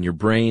in your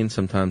brain.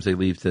 Sometimes they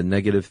lead to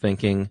negative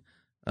thinking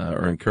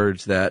or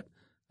encourage that.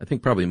 I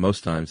think probably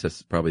most times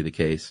that's probably the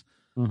case.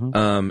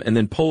 Mm-hmm. And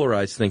then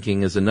polarized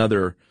thinking is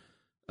another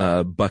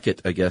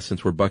bucket, I guess,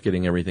 since we're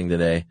bucketing everything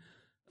today,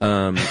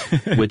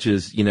 which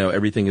is,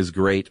 everything is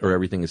great or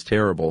everything is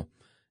terrible.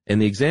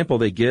 And the example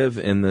they give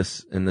in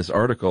this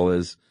article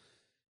is,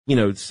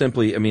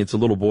 simply, it's a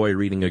little boy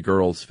reading a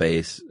girl's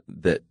face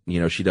that,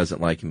 she doesn't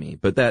like me.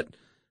 But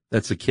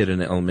that's a kid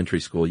in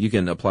elementary school. You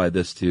can apply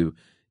this to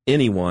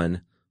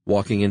anyone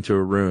walking into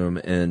a room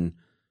and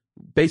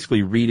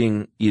basically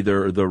reading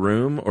either the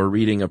room or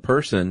reading a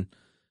person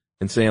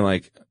and saying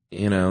like, I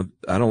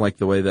don't like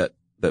the way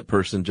that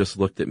person just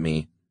looked at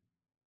me.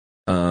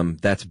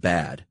 That's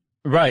bad.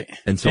 Right.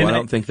 And so I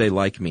don't think they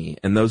like me.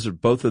 And those are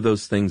both of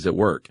those things at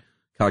work: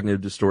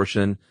 cognitive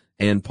distortion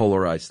and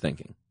polarized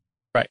thinking.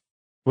 Right.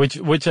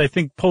 Which I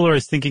think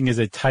polarized thinking is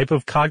a type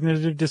of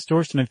cognitive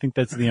distortion. I think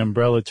that's the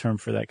umbrella term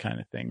for that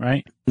kind of thing,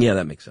 right? Yeah,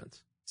 that makes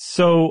sense.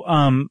 So,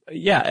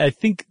 I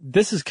think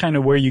this is kind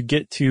of where you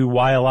get to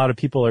why a lot of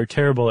people are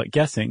terrible at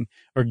guessing,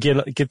 or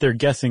get their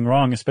guessing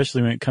wrong,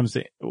 especially when it comes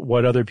to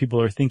what other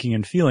people are thinking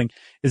and feeling,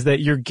 is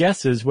that your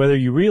guesses, whether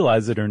you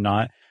realize it or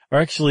not, are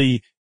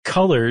actually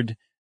colored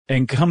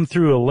and come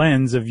through a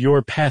lens of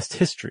your past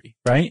history,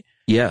 right?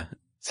 Yeah.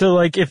 So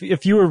like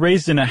if you were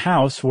raised in a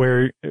house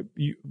where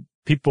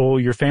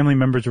your family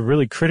members were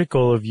really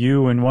critical of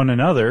you and one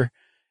another,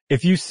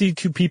 if you see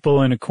two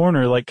people in a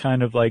corner, like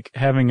kind of like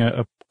having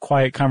a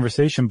quiet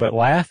conversation, but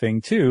laughing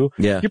too,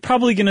 you're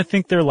probably going to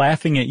think they're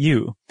laughing at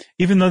you,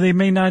 even though they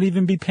may not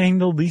even be paying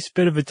the least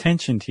bit of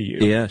attention to you.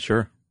 Yeah,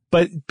 sure.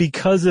 But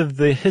because of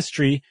the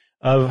history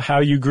of how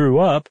you grew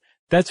up,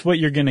 that's what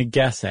you're going to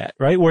guess at,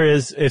 right?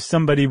 Whereas if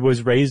somebody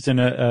was raised in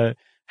a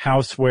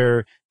house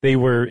where they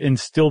were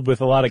instilled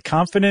with a lot of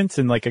confidence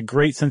and like a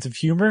great sense of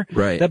humor,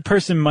 right, that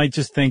person might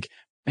just think,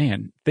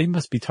 man, they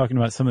must be talking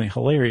about something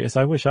hilarious.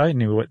 I wish I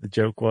knew what the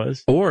joke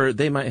was. Or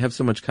they might have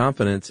so much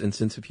confidence and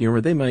sense of humor,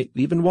 they might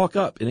even walk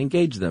up and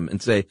engage them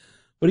and say,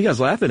 what are you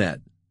guys laughing at?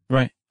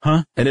 Right.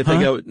 Huh? And if they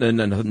go, no,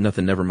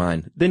 nothing, never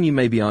mind, then you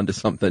may be onto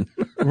something.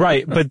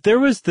 Right. But there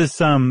was this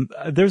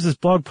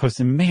blog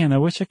post, and man, I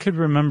wish I could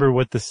remember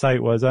what the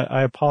site was.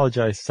 I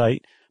apologize,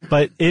 site.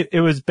 But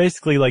it was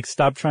basically like,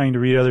 stop trying to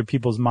read other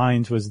people's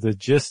minds was the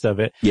gist of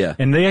it. Yeah.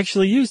 And they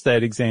actually used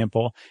that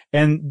example.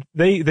 And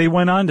they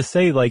went on to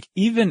say, like,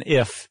 even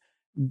if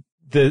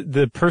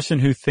the person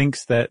who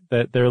thinks that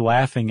they're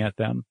laughing at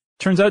them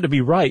turns out to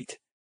be right,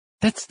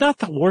 that's not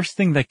the worst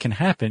thing that can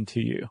happen to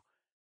you.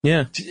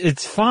 Yeah.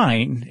 It's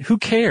fine. Who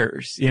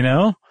cares,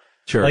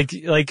 Sure.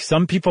 Like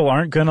some people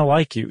aren't gonna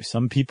like you.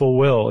 Some people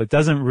will. It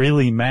doesn't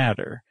really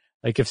matter.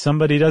 Like if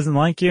somebody doesn't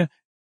like you,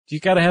 you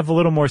got to have a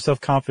little more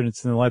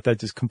self-confidence than let that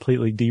just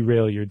completely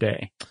derail your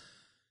day.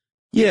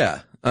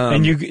 Yeah.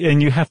 And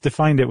you have to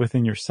find it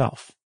within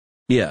yourself.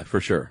 Yeah,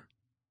 for sure.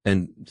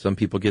 And some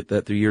people get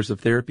that through years of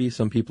therapy.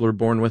 Some people are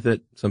born with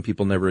it. Some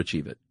people never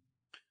achieve it.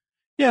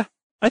 Yeah.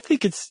 I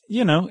think it's,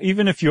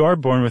 even if you are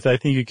born with it, I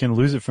think you can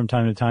lose it from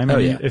time to time.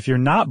 If you're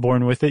not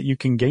born with it, you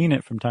can gain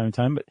it from time to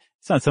time, but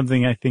it's not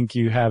something I think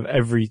you have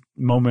every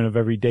moment of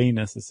every day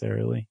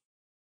necessarily.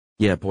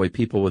 Yeah, boy,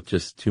 people with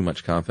just too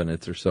much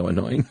confidence are so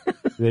annoying.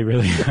 They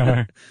really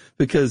are.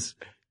 Because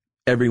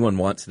everyone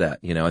wants that,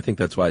 I think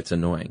that's why it's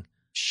annoying.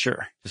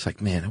 Sure. Just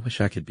like, man, I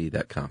wish I could be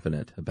that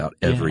confident about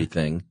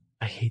everything.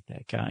 I hate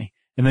that guy.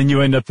 And then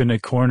you end up in a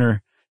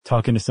corner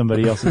talking to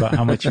somebody else about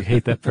how much you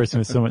hate that person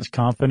with so much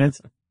confidence.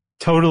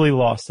 Totally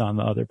lost on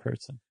the other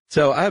person.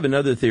 So I have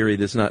another theory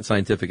that's not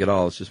scientific at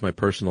all. It's just my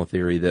personal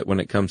theory that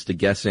when it comes to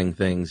guessing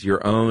things, your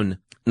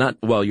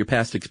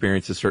past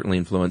experiences certainly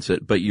influence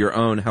it, but your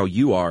own, how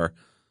you are,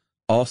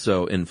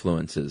 also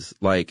influences.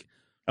 Like,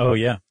 oh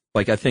yeah.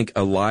 Like I think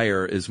a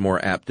liar is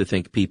more apt to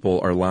think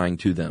people are lying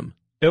to them.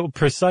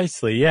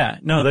 Precisely. Yeah.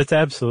 No, that's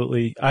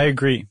absolutely, I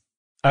agree.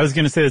 I was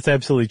going to say that's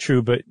absolutely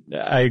true, but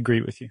I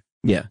agree with you.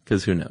 Yeah.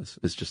 Cause who knows?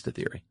 It's just a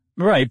theory.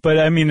 Right. But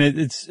I mean,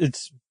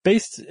 it's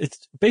based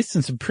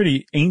in some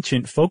pretty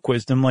ancient folk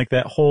wisdom, like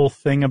that whole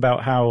thing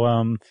about how,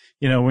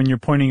 when you're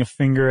pointing a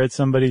finger at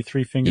somebody,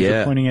 3 fingers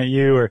are pointing at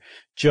you, or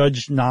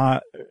judge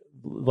not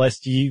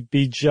lest ye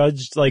be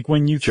judged. Like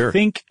when you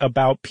think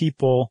about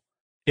people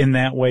in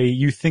that way,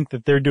 you think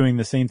that they're doing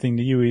the same thing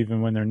to you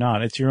even when they're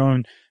not. It's your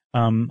own,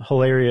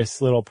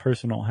 hilarious little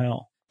personal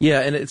hell.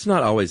 Yeah. And it's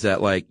not always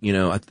that like,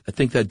 I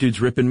think that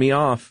dude's ripping me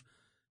off.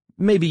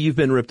 Maybe you've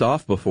been ripped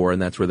off before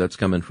and that's where that's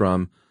coming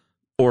from.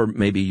 Or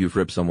maybe you've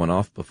ripped someone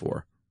off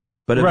before,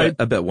 but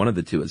I bet one of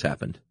the two has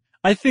happened.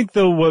 I think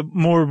though,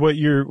 what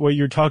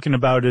you're talking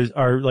about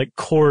are like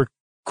core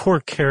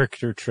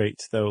character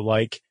traits though,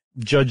 like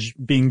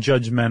being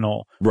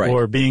judgmental, right,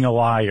 or being a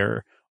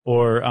liar,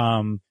 or,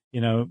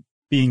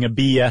 being a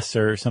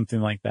BSer or something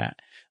like that.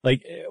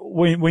 Like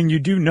when you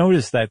do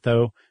notice that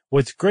though,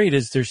 what's great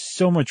is there's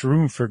so much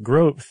room for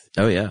growth.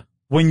 Oh yeah.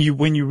 When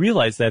you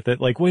realize that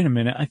like, wait a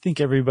minute, I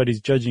think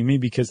everybody's judging me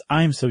because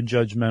I'm so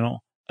judgmental.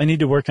 I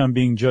need to work on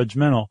being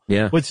judgmental.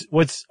 Yeah.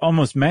 What's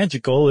almost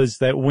magical is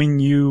that when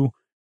you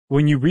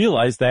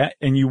realize that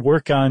and you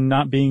work on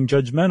not being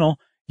judgmental,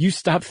 you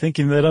stop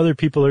thinking that other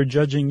people are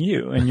judging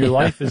you and your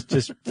life is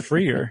just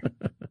freer.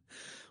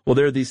 Well,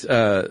 there are these,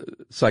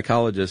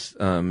 psychologists,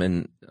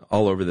 and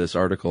all over this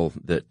article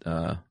that,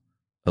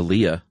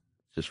 Aaliyah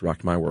just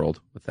rocked my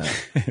world with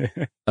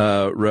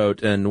that,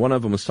 wrote, and one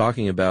of them was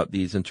talking about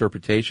these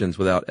interpretations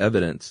without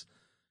evidence.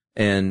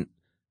 And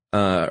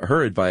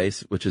her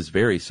advice, which is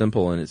very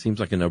simple and it seems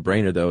like a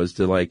no-brainer though, is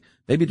to like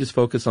maybe just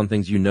focus on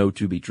things you know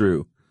to be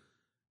true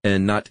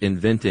and not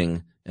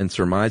inventing and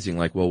surmising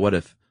like, well, what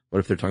if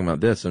they're talking about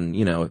this? And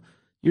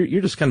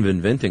you're just kind of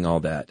inventing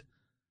all that.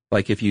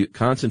 Like if you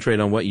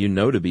concentrate on what you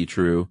know to be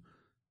true,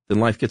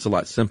 then life gets a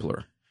lot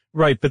simpler.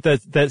 Right. But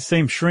that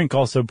same shrink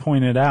also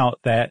pointed out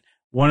that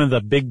one of the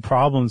big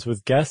problems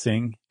with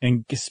guessing,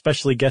 and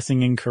especially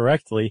guessing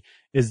incorrectly,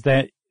 is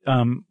that,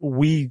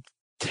 we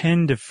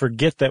tend to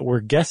forget that we're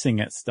guessing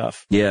at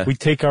stuff. Yeah. We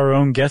take our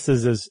own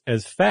guesses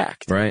as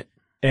fact. Right.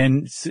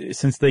 And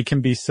since they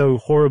can be so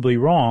horribly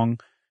wrong,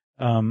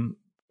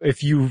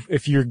 if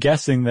you're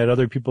guessing that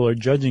other people are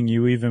judging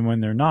you even when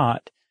they're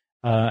not,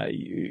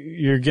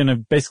 you're going to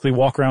basically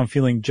walk around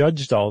feeling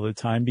judged all the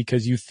time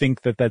because you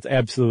think that that's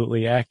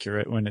absolutely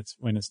accurate when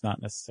it's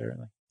not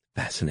necessarily.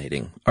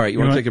 Fascinating. All right. You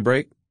want to take a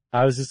break?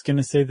 I was just going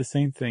to say the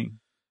same thing.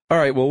 All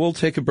right. Well, we'll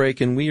take a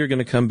break and we are going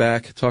to come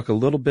back, talk a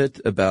little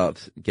bit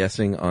about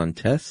guessing on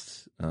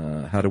tests,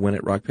 how to win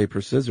at rock, paper,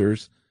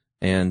 scissors,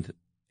 and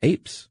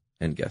apes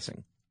and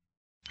guessing.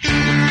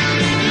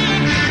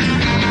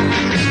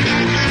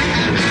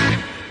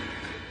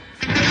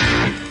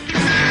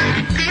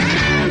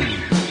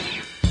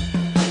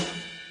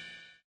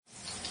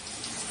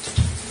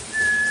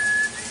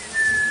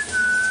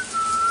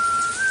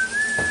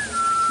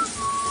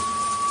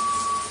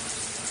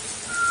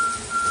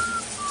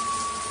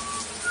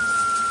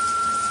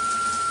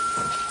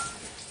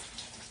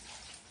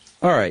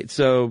 All right,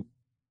 so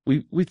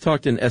we've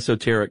talked in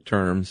esoteric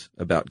terms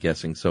about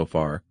guessing so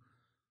far,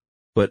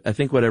 but I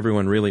think what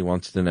everyone really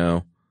wants to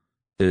know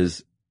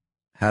is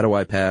how do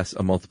I pass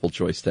a multiple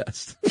choice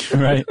test?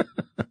 Right.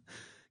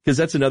 Because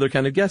that's another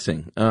kind of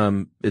guessing.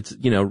 It's,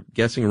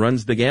 guessing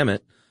runs the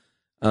gamut,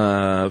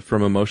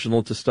 from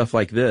emotional to stuff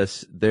like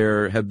this.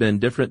 There have been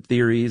different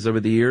theories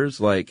over the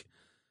years, like,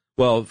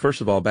 well,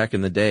 first of all, back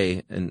in the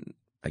day, and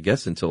I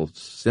guess until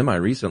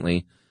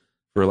semi-recently,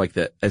 for like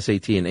the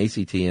SAT and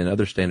ACT and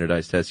other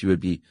standardized tests, you would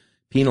be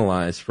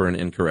penalized for an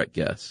incorrect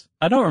guess.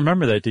 I don't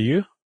remember that. Do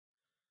you?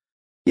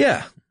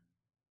 Yeah.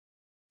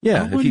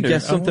 Yeah. If you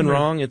guess something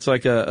wrong, it's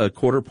like a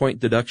 1/4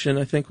 point deduction,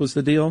 I think was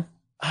the deal.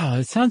 Oh,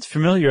 it sounds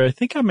familiar. I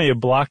think I may have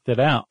blocked it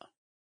out.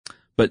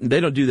 But they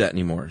don't do that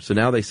anymore. So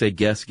now they say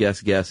guess,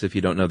 guess, guess if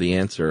you don't know the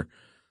answer.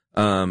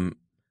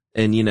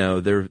 And,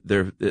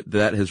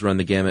 that has run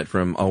the gamut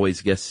from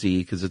always guess C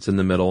because it's in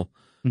the middle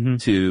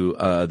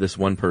to, this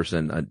one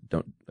person. I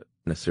don't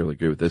necessarily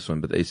agree with this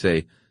one, but they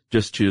say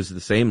just choose the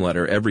same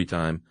letter every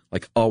time,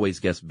 like always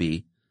guess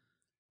B.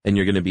 And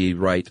you're going to be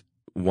right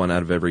 1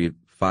 out of every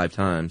 5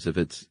 times if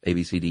it's A,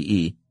 B, C, D,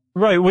 E.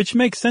 Right, which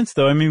makes sense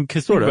though. I mean,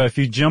 because if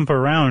you jump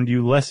around,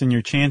 you lessen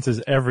your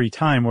chances every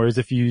time, whereas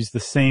if you use the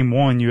same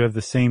one, you have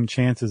the same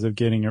chances of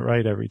getting it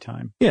right every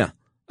time. Yeah.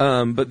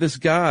 But this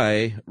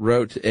guy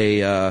wrote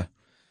he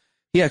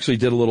actually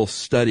did a little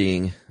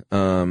studying.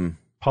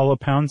 Paula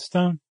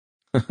Poundstone?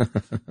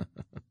 That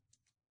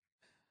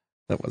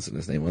wasn't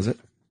his name, was it?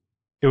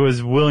 It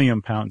was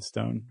William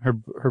Poundstone,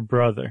 her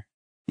brother.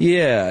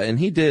 Yeah, and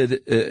he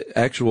did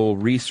actual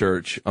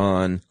research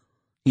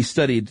he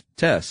studied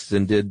tests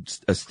and did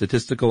a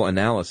statistical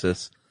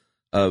analysis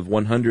of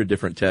 100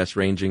 different tests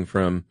ranging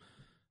from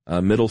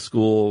middle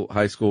school,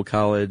 high school,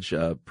 college,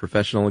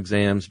 professional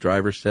exams,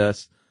 driver's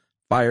tests,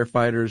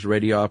 firefighters,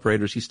 radio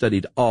operators. He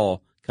studied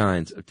all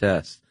kinds of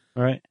tests.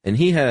 Right. And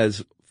he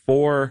has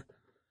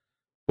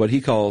what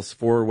he calls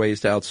 4 ways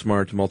to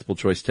outsmart multiple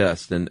choice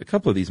tests. And a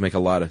couple of these make a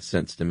lot of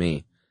sense to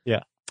me.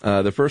 Yeah.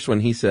 The first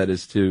one he said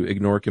is to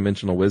ignore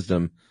conventional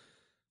wisdom,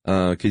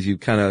 because you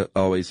kind of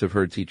always have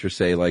heard teachers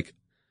say, like,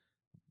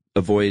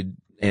 avoid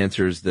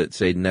answers that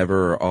say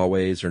never or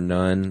always or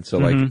none. So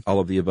like all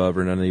of the above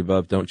or none of the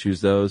above, don't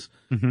choose those.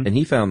 And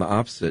he found the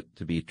opposite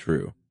to be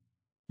true.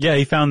 Yeah,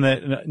 he found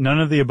that none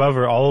of the above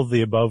or all of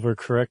the above are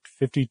correct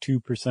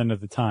 52%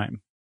 of the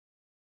time.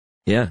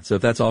 Yeah, so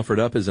if that's offered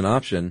up as an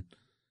option,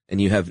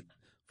 and you have,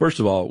 first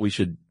of all, we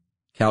should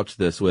couch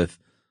this with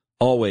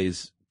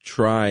always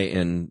try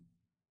and,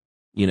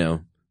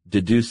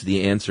 deduce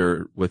the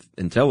answer with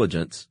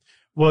intelligence.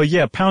 Well,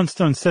 yeah,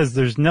 Poundstone says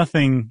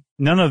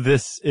none of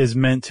this is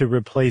meant to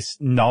replace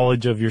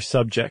knowledge of your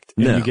subject.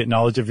 And you get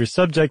knowledge of your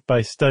subject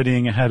by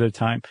studying ahead of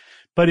time.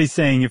 But he's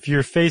saying if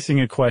you're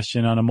facing a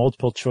question on a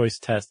multiple choice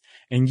test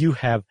and you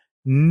have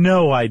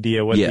no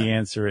idea what the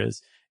answer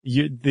is,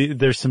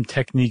 there's some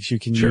techniques you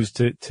can use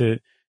to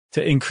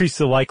increase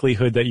the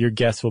likelihood that your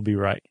guess will be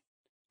right.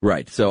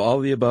 Right. So all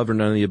of the above or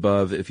none of the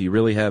above, if you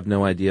really have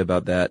no idea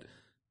about that,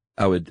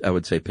 I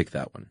would say pick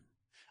that one.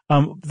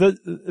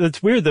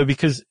 That's weird though,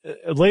 because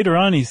later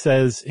on he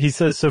says,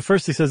 so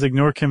first he says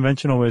ignore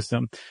conventional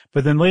wisdom,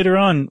 but then later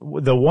on,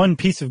 the one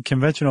piece of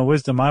conventional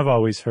wisdom I've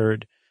always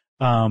heard,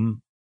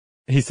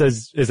 he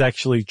says is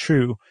actually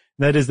true.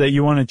 That is that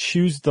you want to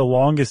choose the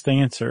longest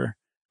answer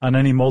on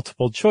any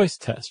multiple choice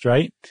test,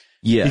 right?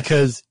 Yes.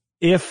 Because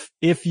if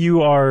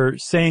you are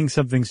saying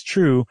something's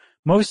true,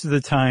 most of the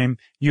time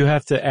you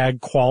have to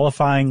add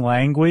qualifying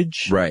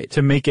language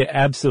to make it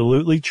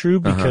absolutely true,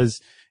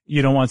 because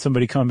you don't want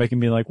somebody coming back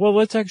and being like, well,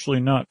 that's actually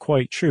not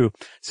quite true.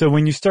 So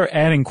when you start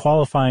adding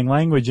qualifying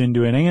language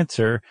into an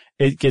answer,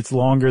 it gets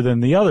longer than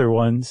the other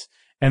ones.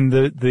 And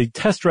the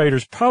test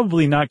writer's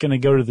probably not going to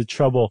go to the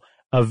trouble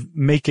of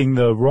making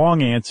the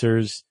wrong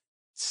answers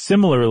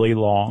similarly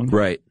long.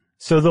 Right.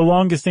 So the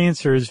longest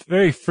answer is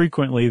very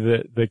frequently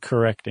the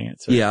correct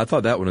answer. Yeah, I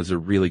thought that one was a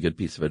really good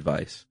piece of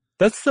advice.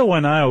 That's the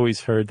one I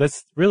always heard.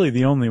 That's really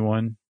the only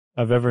one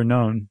I've ever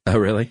known. Oh,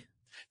 really?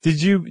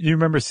 You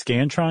remember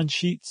Scantron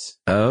sheets?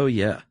 Oh,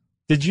 yeah.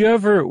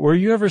 Were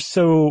you ever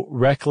so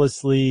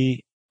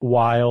recklessly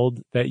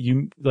wild that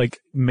you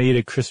made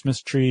a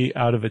Christmas tree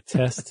out of a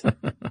test?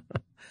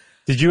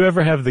 Did you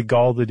ever have the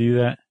gall to do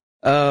that?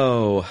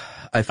 Oh,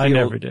 I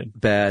never did.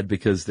 Bad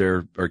because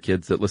there are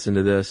kids that listen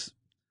to this,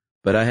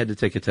 but I had to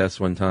take a test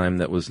one time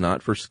that was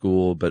not for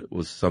school, but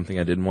was something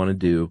I didn't want to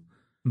do.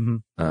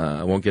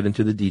 I won't get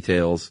into the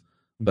details,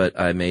 but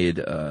I made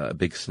a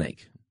big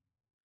snake.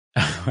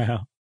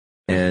 Wow.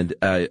 And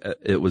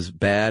it was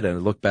bad, and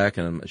I look back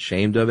and I'm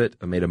ashamed of it.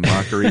 I made a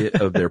mockery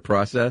of their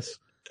process.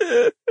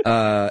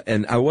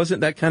 And I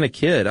wasn't that kind of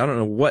kid. I don't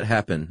know what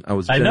happened. I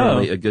was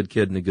generally a good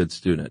kid and a good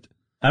student.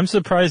 I'm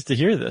surprised to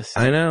hear this.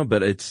 I know,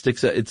 but it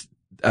sticks.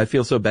 I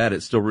feel so bad.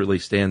 It still really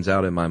stands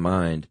out in my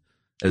mind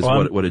as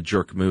what a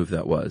jerk move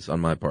that was on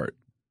my part.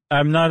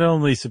 I'm not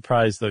only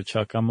surprised though,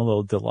 Chuck, I'm a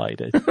little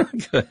delighted.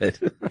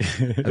 Good.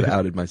 I've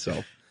outed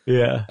myself.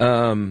 Yeah.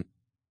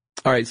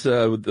 All right.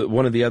 So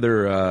one of the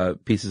other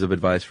pieces of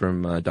advice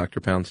from Dr.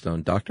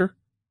 Poundstone. Doctor?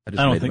 I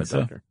don't think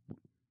so. Doctor.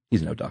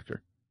 He's no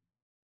doctor.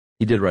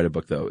 He did write a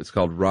book though. It's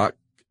called Rock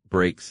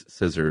Breaks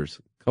Scissors, :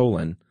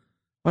 Why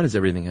does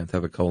everything have to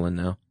have a colon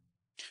now?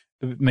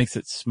 It makes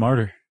it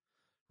smarter.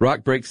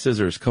 Rock Breaks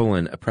Scissors, :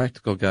 A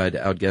practical guide to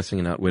outguessing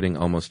and outwitting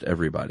almost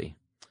everybody.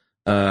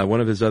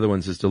 One of his other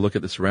ones is to look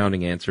at the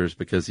surrounding answers,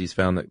 because he's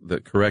found that the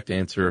correct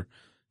answer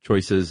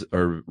choices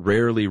are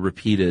rarely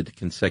repeated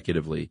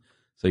consecutively.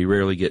 So you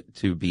rarely get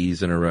 2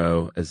 B's in a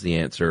row as the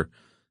answer.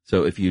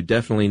 So if you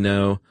definitely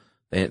know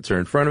the answer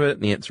in front of it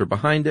and the answer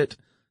behind it,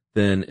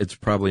 then it's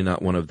probably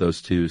not one of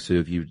those two. So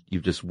if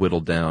you've just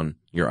whittled down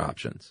your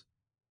options.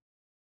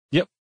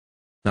 Yep.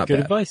 Not good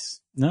bad.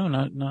 Advice. No,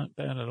 not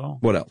bad at all.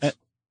 What else?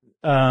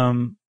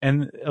 And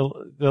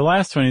the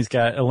last one he's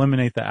got,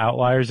 eliminate the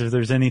outliers. If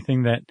there's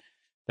anything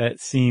that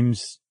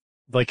seems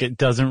like it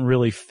doesn't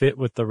really fit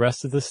with the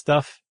rest of the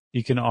stuff,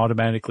 you can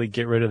automatically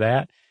get rid of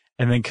that.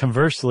 And then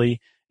conversely,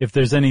 if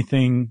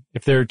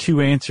there are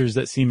two answers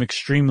that seem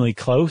extremely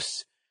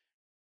close,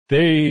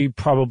 they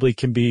probably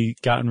can be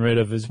gotten rid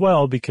of as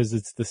well because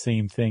it's the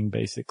same thing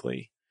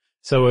basically.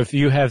 So if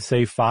you have,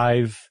 say,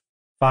 five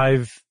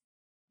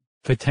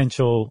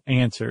potential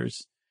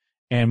answers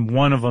and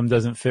one of them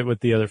doesn't fit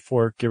with the other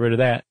four, get rid of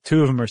that.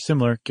 Two of them are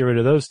similar, get rid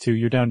of those two.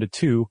 You're down to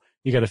two.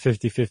 You got a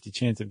 50-50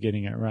 chance of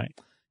getting it right.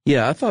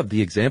 Yeah, I thought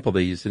the example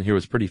they used in here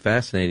was pretty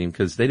fascinating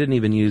because they didn't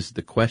even use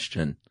the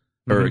question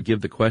or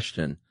give the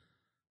question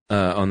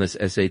on this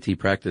SAT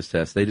practice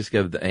test. They just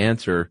gave the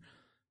answer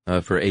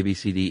for A, B,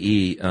 C, D,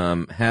 E.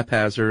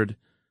 Haphazard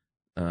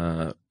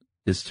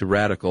is to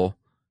radical.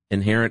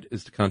 Inherent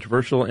is to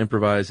controversial.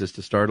 Improvise is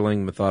to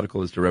startling.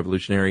 Methodical is to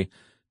revolutionary.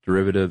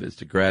 Derivative is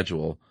to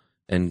gradual.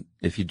 And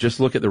if you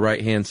just look at the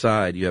right-hand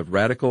side, you have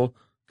radical,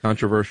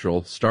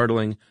 controversial,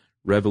 startling,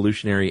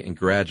 revolutionary, and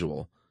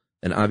gradual.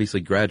 And obviously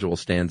gradual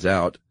stands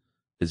out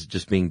as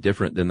just being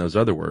different than those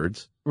other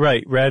words.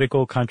 Right.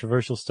 Radical,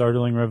 controversial,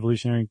 startling,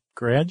 revolutionary,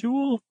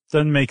 gradual?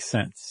 Doesn't make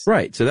sense.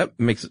 Right. So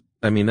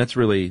that's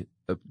really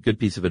a good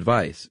piece of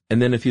advice.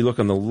 And then if you look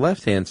on the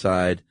left-hand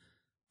side,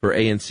 for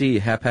A and C,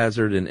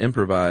 haphazard and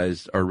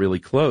improvised are really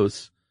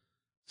close.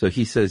 So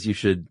he says you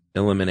should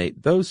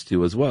eliminate those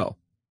two as well.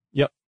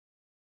 Yep.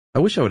 I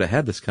wish I would have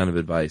had this kind of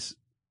advice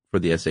for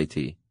the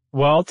SAT.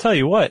 Well, I'll tell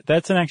you what,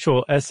 that's an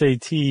actual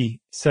SAT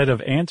set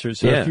of answers.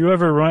 So if you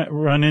ever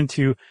run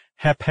into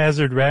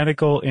haphazard,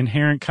 radical,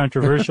 inherent,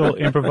 controversial,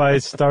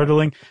 improvised,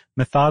 startling,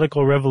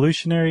 methodical,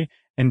 revolutionary,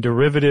 and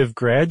derivative,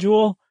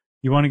 gradual,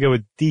 you want to go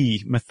with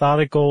D,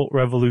 methodical,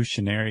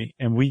 revolutionary.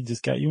 And we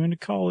just got you into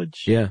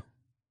college. Yeah.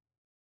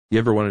 You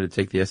ever wanted to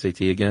take the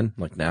SAT again,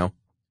 like now?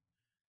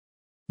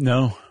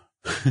 No.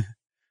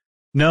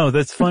 No,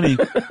 that's funny.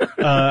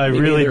 I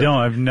really don't.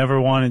 I've never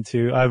wanted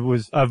to.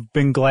 I've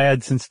been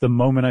glad since the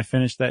moment I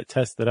finished that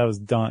test that I was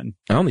done.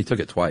 I only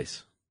took it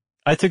twice.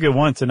 I took it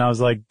once and I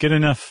was like, good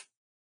enough.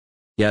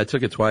 Yeah, I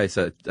took it twice.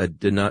 I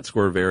did not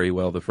score very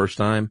well the first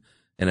time,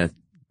 and I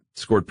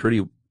scored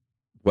pretty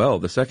well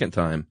the second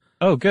time.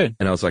 Oh, good.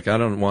 And I was like, I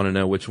don't want to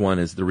know which one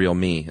is the real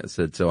me. I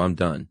said, so I'm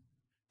done.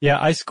 Yeah,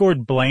 I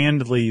scored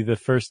blandly the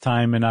first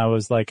time, and I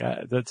was like,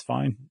 that's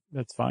fine.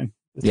 That's fine.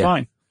 It's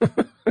fine.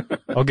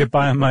 I'll get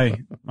by on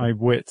my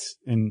wits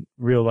and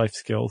real life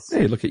skills.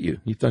 Hey, look at you.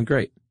 You've done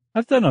great.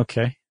 I've done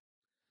okay.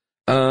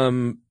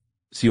 So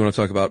you want to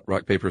talk about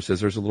rock, paper,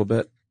 scissors a little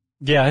bit?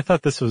 Yeah, I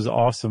thought this was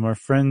awesome. Our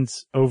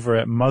friends over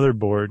at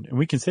Motherboard, and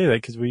we can say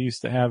that because we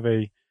used to have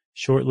a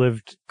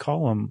short-lived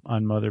column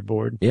on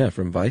Motherboard. Yeah,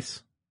 from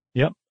Vice.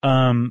 Yep.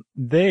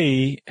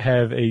 They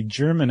have a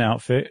German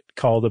outfit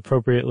called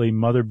appropriately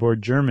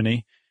Motherboard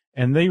Germany,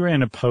 and they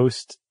ran a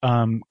post,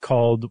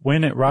 called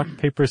Win at Rock,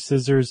 Paper,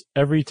 Scissors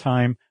Every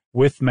Time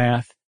with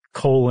Math,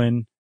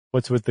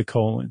 what's with the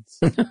colons?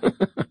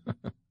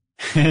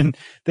 And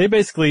they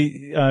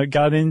basically,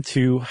 got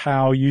into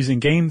how using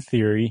game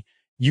theory,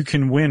 you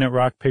can win at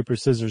rock, paper,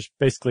 scissors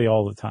basically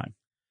all the time.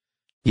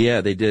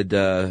 Yeah, they did,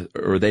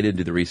 or they didn't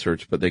do the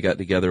research, but they got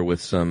together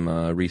with some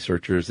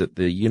researchers at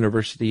the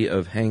University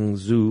of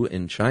Hangzhou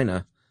in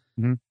China,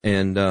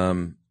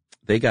 and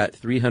they got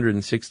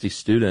 360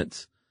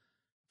 students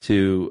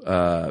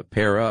to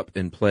pair up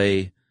and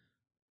play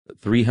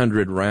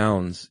 300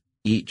 rounds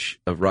each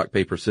of rock,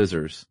 paper,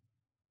 scissors,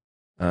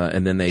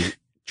 and then they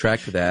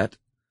tracked that.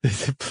 They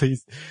said,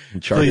 please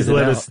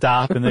let us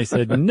stop. And they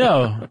said,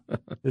 no,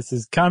 this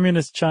is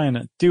communist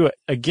China. Do it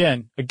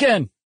again.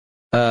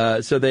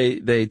 So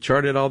they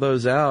charted all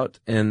those out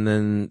and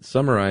then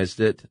summarized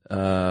it,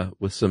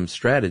 with some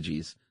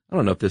strategies. I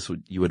don't know if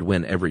you would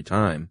win every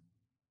time.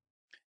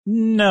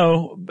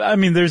 No, I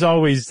mean, there's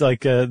always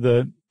like,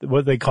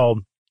 what they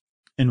call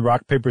in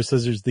rock, paper,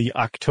 scissors, the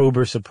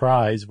October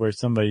surprise where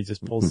somebody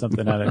just pulls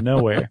something out of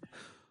nowhere.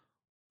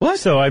 What?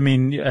 So, I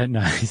mean, no,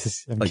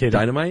 I'm like kidding.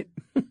 Dynamite?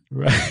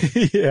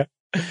 Right. Yeah.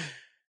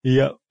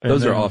 Yep.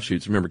 Those are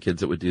offshoots. Remember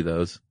kids that would do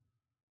those?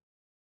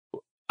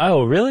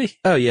 Oh, really?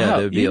 Oh, yeah. Wow,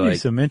 They would be like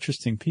some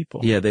interesting people.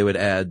 Yeah, they would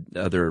add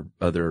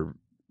other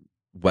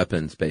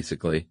weapons,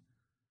 basically.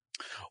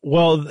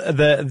 Well,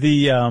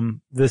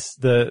 the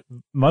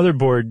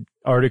Motherboard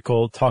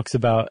article talks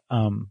about,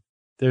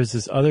 there's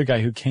this other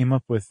guy who came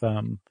up with,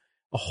 a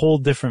whole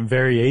different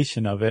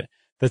variation of it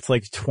that's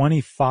like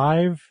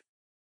 25,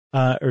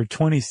 or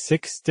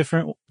 26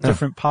 different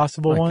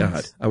possible ones.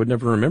 God, I would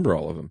never remember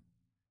all of them.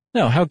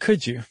 No, how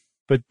could you?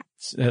 But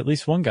at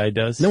least one guy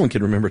does. No one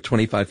can remember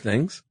 25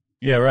 things.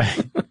 Yeah,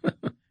 right.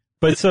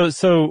 But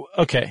so,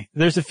 okay,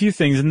 there's a few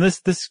things, and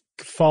this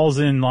falls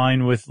in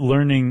line with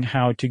learning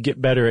how to get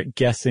better at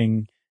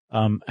guessing,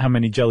 how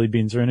many jelly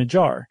beans are in a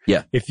jar.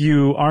 Yeah. If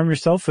you arm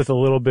yourself with a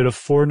little bit of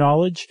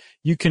foreknowledge,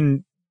 you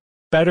can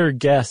better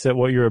guess at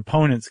what your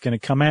opponent's going to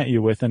come at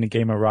you with in a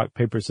game of rock,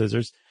 paper,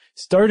 scissors,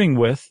 starting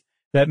with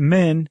that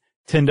men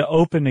tend to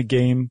open a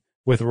game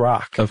with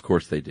rock. Of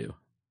course they do.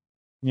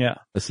 Yeah.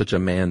 It's such a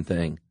man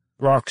thing.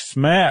 Rock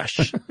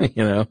smash.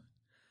 You know?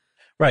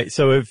 Right.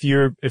 So if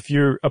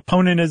your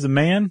opponent is a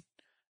man,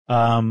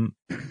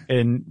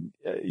 And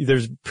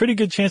there's a pretty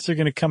good chance they're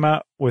going to come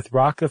out with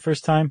rock the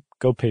first time.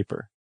 Go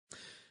paper.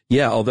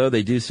 Yeah, although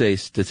they do say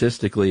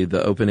statistically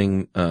the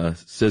opening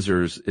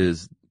scissors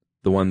is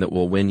the one that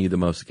will win you the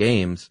most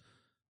games,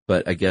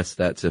 but I guess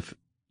that's if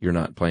you're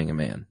not playing a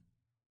man.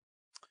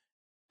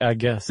 I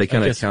guess. They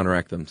kind of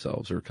counteract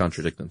themselves or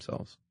contradict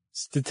themselves.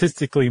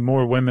 Statistically,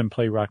 more women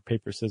play rock,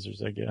 paper,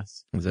 scissors, I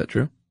guess. Is that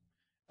true?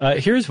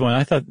 Here's one.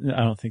 I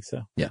don't think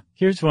so. Yeah.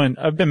 Here's one.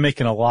 I've been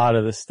making a lot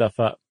of this stuff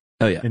up.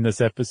 Oh, yeah. In this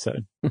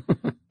episode.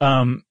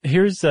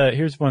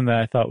 Here's one that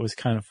I thought was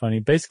kind of funny.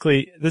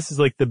 Basically, this is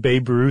like the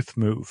Babe Ruth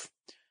move.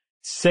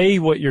 Say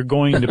what you're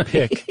going to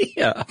pick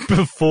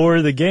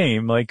before the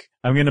game. Like,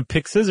 I'm going to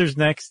pick scissors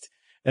next.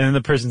 And then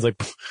the person's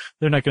like,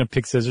 they're not going to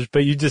pick scissors,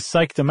 but you just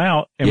psyched them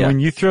out. And when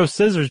you throw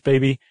scissors,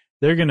 baby,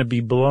 they're going to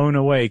be blown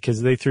away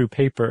because they threw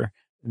paper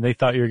and they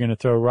thought you were going to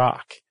throw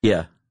rock.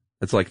 Yeah.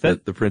 It's like the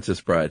Princess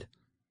Bride.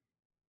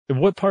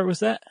 What part was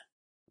that?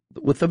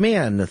 With the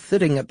man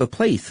sitting at the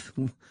place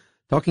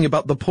talking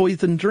about the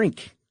poison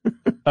drink.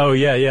 Oh,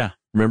 yeah.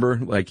 Remember?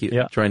 Like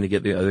trying to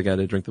get the other guy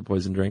to drink the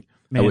poison drink?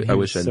 Man, I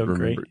wish I'd so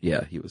remembered. Great.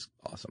 Yeah, he was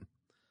awesome.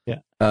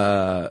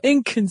 Yeah.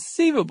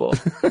 Inconceivable.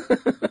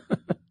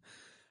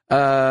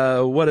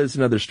 What is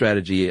another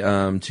strategy?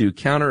 To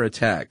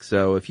counterattack.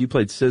 So if you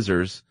played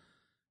scissors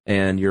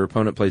and your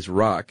opponent plays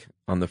rock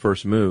on the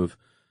first move,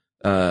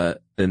 then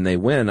they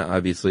win,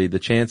 obviously. The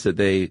chance that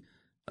they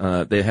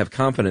have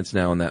confidence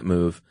now in that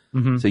move.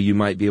 Mm-hmm. So you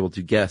might be able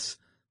to guess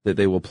that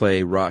they will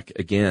play rock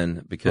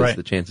again because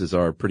the chances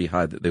are pretty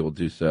high that they will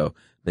do so.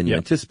 Then you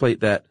anticipate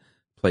that,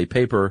 play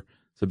paper.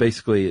 So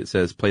basically it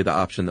says play the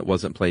option that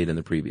wasn't played in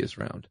the previous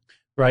round.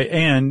 Right.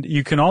 And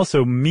you can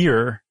also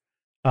mirror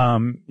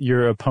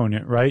your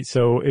opponent, right?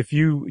 So if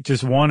you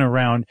just won a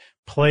round,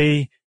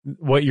 play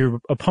what your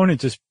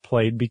opponent just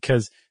played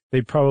because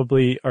they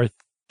probably are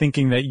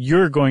thinking that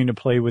you're going to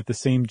play with the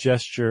same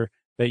gesture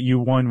that you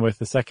won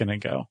with a second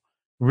ago.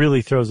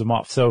 Really throws them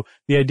off. So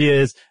the idea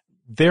is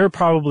they're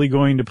probably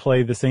going to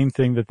play the same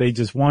thing that they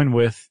just won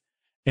with.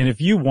 And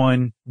if you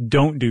won,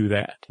 don't do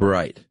that.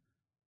 Right.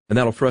 And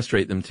that'll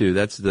frustrate them too.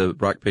 That's the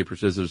rock, paper,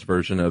 scissors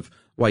version of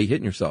why you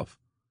hitting yourself.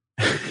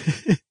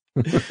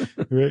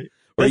 Right.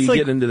 Or you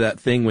get into that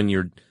thing when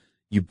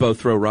you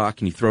both throw rock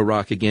and you throw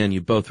rock again,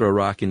 you both throw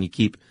rock and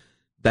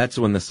that's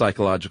when the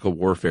psychological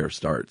warfare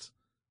starts.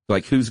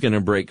 Like who's going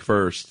to break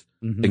first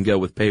and go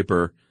with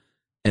paper,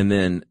 and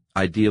then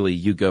ideally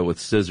you go with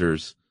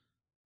scissors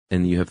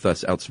and you have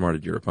thus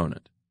outsmarted your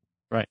opponent.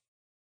 Right.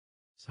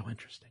 So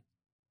interesting.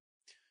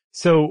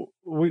 So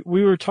we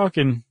were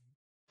talking,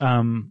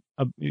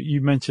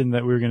 you mentioned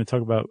that we were going to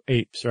talk about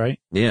apes, right?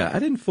 Yeah, I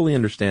didn't fully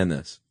understand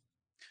this.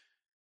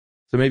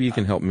 So maybe you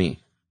can help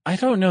me. I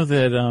don't know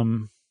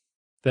that,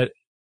 that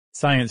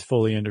science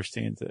fully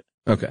understands it.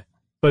 Okay.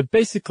 But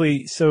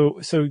basically,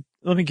 so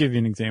let me give you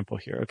an example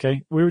here,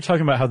 okay? We were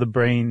talking about how the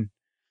brain,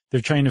 they're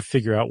trying to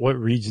figure out what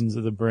regions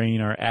of the brain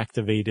are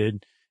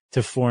activated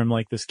to form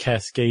like this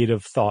cascade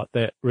of thought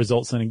that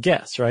results in a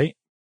guess, right?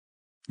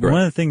 One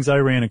of the things I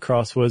ran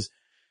across was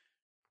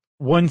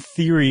one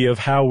theory of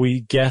how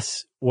we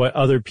guess what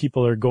other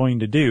people are going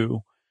to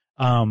do,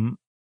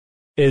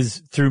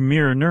 is through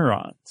mirror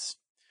neurons,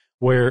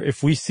 where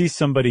if we see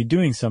somebody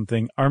doing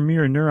something, our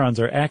mirror neurons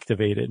are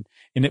activated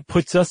and it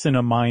puts us in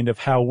a mind of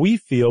how we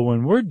feel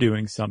when we're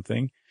doing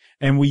something.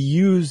 And we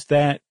use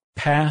that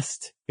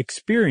past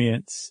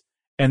experience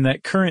and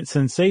that current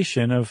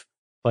sensation of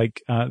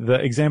like, the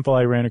example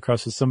I ran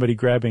across was somebody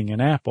grabbing an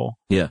apple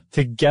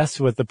to guess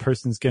what the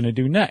person's going to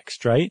do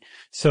next, right?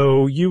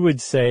 So you would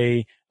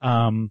say,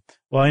 well,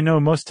 I know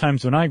most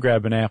times when I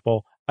grab an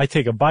apple, I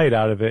take a bite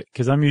out of it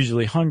because I'm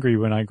usually hungry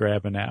when I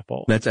grab an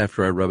apple. That's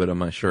after I rub it on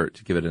my shirt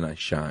to give it a nice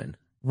shine.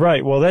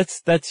 Right. Well,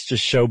 that's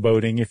just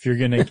showboating. If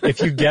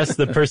you guess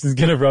the person's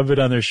going to rub it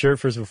on their shirt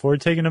first before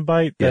taking a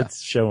bite,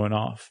 that's showing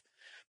off.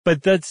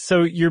 But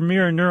so your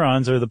mirror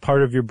neurons are the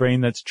part of your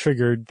brain that's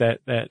triggered that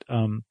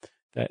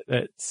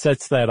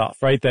sets that off,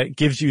 right? That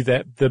gives you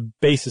the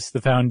basis, the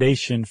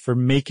foundation for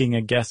making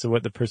a guess of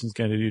what the person's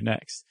going to do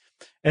next.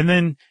 And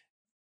then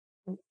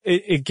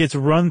it gets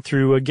run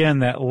through again,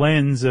 that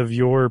lens of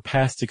your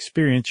past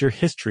experience, your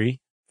history,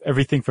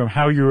 everything from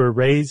how you were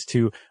raised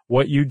to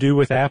what you do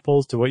with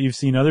apples to what you've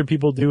seen other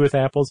people do with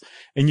apples.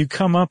 And you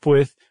come up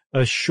with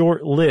a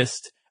short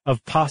list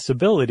of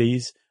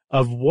possibilities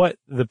of what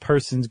the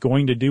person's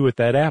going to do with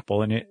that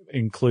apple. And it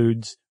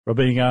includes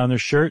rubbing it on their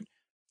shirt,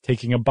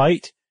 taking a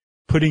bite,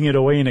 putting it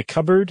away in a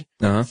cupboard,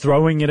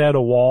 throwing it at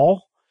a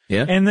wall.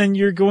 Yeah. And then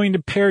you're going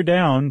to pare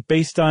down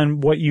based on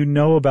what you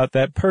know about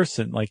that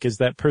person. Like, is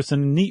that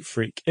person a neat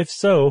freak? If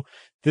so,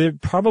 they're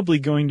probably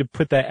going to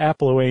put that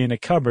apple away in a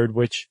cupboard,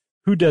 which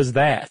who does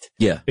that?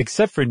 Yeah.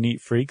 Except for neat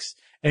freaks.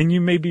 And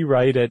you may be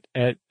right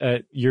at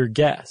your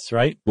guess,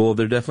 right? Well,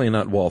 they're definitely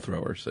not wall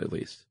throwers, at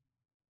least.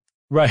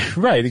 Right,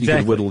 exactly. You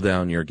can whittle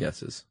down your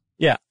guesses.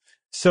 Yeah.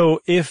 So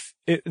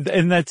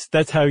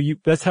that's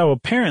how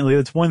apparently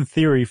that's one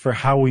theory for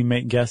how we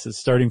make guesses,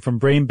 starting from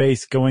brain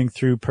base, going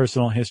through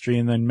personal history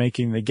and then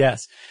making the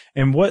guess.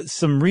 And what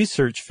some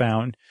research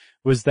found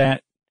was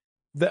that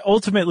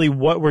ultimately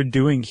what we're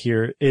doing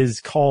here is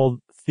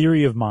called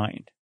theory of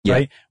mind,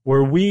 right?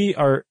 Where we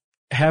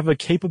have a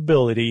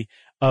capability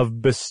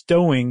of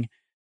bestowing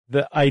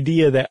the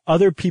idea that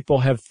other people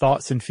have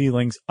thoughts and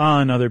feelings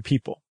on other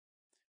people,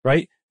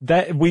 right?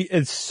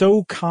 It's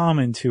so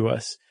common to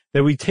us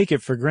that we take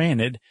it for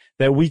granted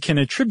that we can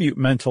attribute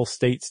mental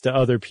states to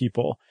other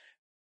people.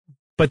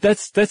 But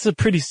that's a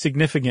pretty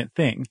significant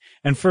thing.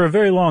 And for a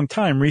very long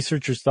time,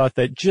 researchers thought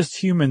that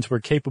just humans were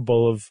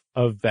capable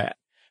of that.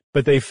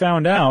 But they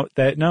found out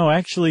that no,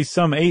 actually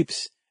some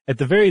apes, at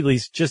the very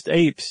least, just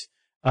apes,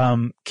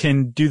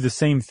 can do the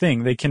same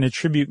thing. They can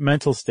attribute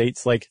mental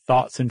states like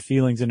thoughts and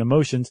feelings and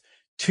emotions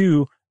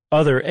to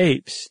other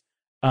apes.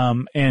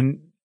 And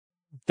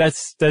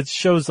that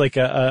shows like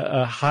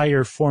a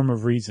higher form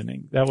of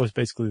reasoning. That was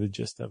basically the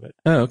gist of it.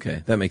 Oh,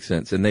 okay. That makes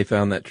sense. And they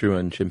found that true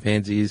in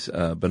chimpanzees,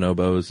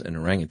 bonobos, and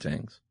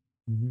orangutans.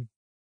 Mm-hmm.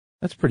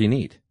 That's pretty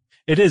neat.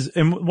 It is.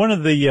 And one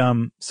of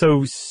the,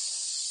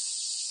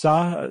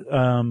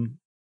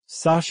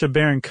 Sacha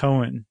Baron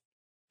Cohen,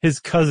 his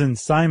cousin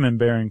Simon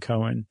Baron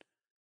Cohen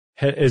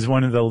is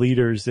one of the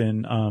leaders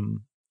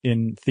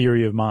in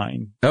theory of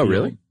mind. Oh,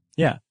 really?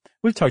 Yeah.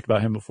 We've talked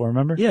about him before,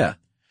 remember? Yeah.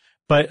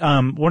 But,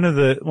 one of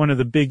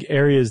the big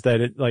areas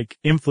that it like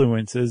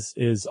influences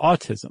is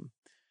autism.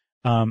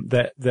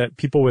 That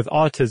people with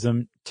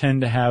autism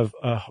tend to have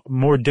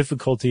more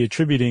difficulty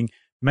attributing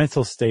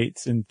mental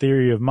states and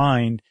theory of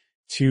mind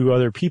to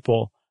other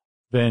people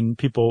than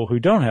people who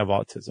don't have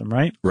autism,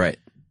 right? Right.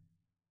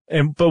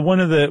 But one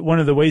of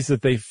the ways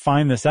that they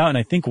find this out, and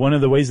I think one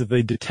of the ways that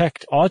they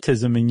detect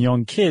autism in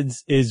young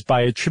kids is by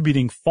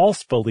attributing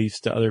false beliefs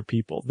to other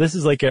people. This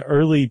is like an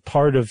early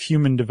part of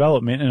human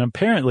development, and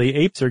apparently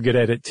apes are good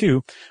at it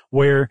too,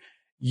 where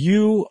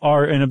you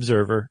are an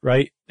observer,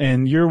 right?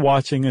 And you're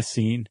watching a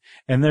scene,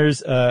 and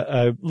there's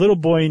a little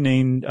boy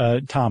named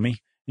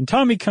Tommy. And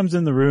Tommy comes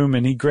in the room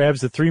and he grabs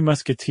the Three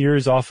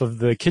Musketeers off of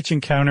the kitchen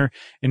counter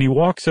and he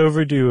walks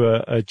over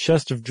to a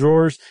chest of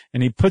drawers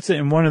and he puts it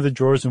in one of the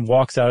drawers and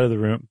walks out of the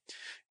room.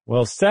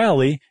 Well,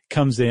 Sally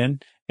comes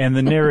in and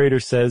the narrator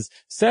says,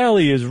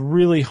 Sally is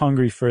really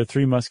hungry for a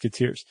Three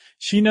Musketeers.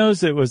 She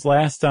knows it was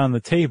last on the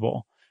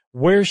table.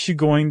 Where's she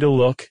going to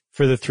look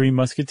for the Three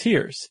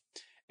Musketeers?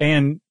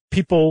 And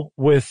people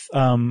with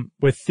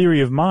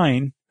theory of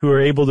mind who are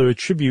able to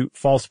attribute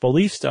false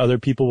beliefs to other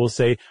people will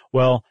say,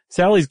 well,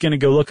 Sally's going to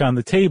go look on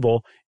the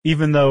table,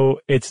 even though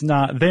it's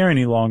not there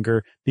any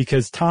longer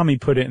because Tommy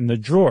put it in the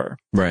drawer.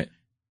 Right.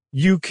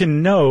 You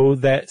can know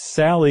that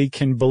Sally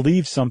can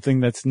believe something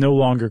that's no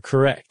longer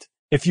correct.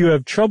 If you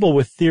have trouble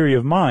with theory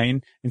of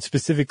mind, and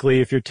specifically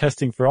if you're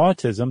testing for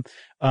autism,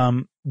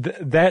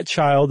 that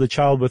child, the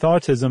child with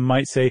autism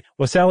might say,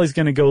 well, Sally's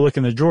going to go look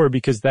in the drawer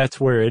because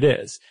that's where it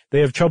is. They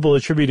have trouble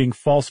attributing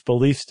false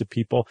beliefs to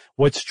people.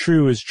 What's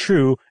true is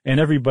true, and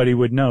everybody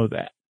would know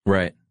that.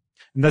 Right.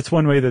 And that's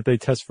one way that they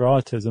test for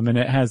autism, and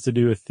it has to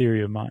do with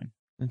theory of mind.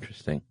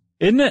 Interesting.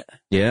 Isn't it?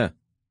 Yeah.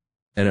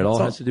 And it all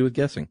has to do with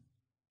guessing.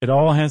 It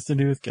all has to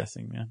do with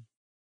guessing, man.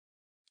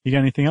 You got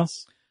anything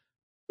else?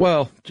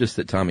 Well, just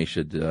that Tommy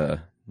should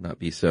not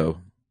be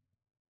so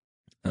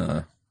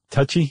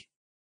touchy.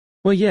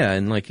 Well, yeah,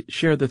 and like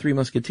share the Three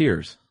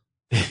Musketeers.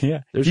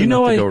 Yeah, there's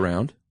enough to go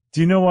around.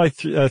 Do you know why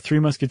Three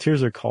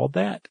Musketeers are called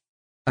that?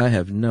 I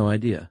have no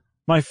idea.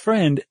 My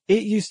friend,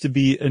 it used to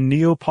be a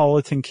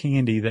Neapolitan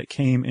candy that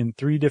came in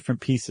 3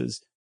 different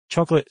pieces: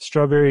 chocolate,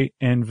 strawberry,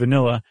 and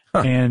vanilla.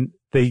 Huh. And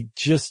they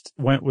just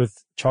went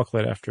with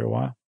chocolate after a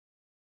while.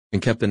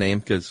 And kept the name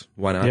because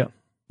why not? Yeah.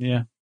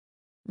 Yeah.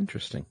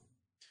 Interesting.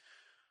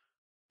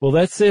 Well,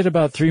 that's it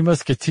about Three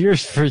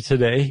Musketeers for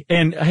today.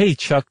 And hey,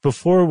 Chuck,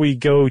 before we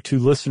go to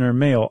listener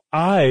mail,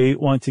 I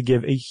want to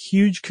give a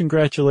huge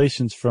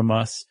congratulations from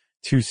us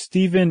to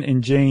Stephen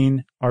and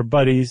Jane, our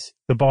buddies,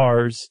 the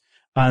Bars,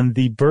 on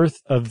the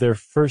birth of their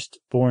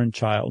firstborn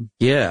child.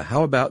 Yeah,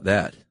 how about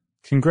that?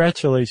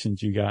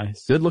 Congratulations, you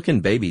guys. Good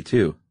looking baby,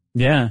 too.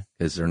 Yeah.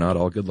 Because they're not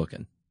all good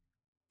looking.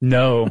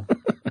 No.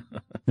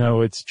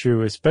 No, it's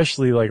true,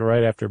 especially like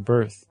right after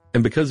birth.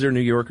 And because they're New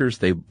Yorkers,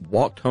 they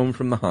walked home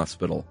from the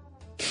hospital.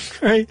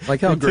 Right.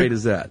 Like how great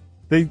is that?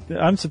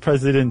 I'm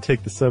surprised they didn't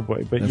take the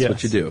subway, but that's yes.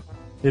 What you do.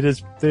 It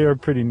is, they are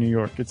pretty New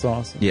York. It's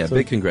awesome. Yeah, so,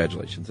 big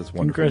congratulations. That's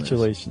wonderful.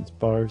 Congratulations,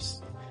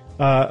 Bars.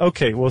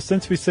 Okay, well,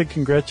 since we said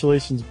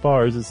congratulations,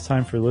 Bars, it's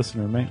time for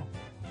listener mail.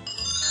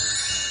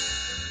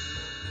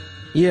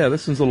 Yeah,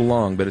 this one's a little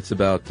long, but it's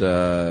about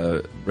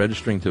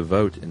registering to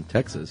vote in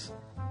Texas.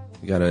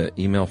 We got an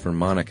email from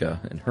Monica,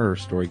 and her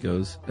story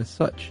goes as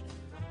such.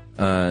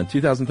 In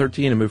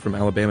 2013, I moved from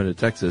Alabama to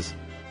Texas.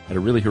 Had a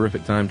really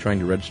horrific time trying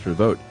to register to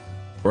vote.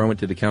 Before I went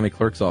to the county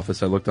clerk's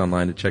office, I looked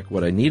online to check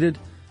what I needed,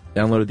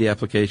 downloaded the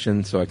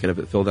application so I could have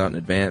it filled out in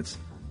advance.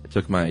 I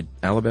took my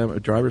Alabama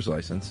driver's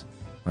license,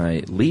 my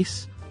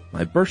lease,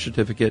 my birth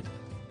certificate,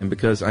 and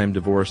because I am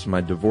divorced,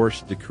 my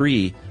divorce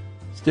decree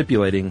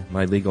stipulating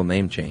my legal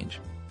name change.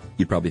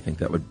 You'd probably think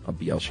that would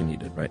be all she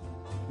needed, right?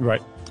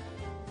 Right.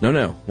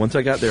 No. Once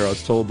I got there, I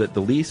was told that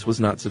the lease was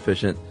not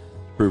sufficient to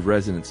prove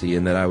residency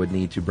and that I would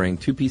need to bring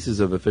 2 pieces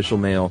of official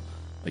mail,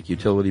 like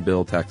utility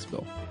bill, tax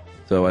bill.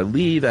 So I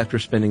leave after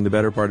spending the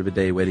better part of a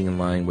day waiting in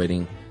line,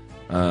 waiting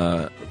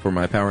for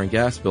my power and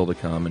gas bill to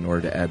come in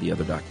order to add the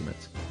other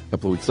documents. A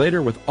couple of weeks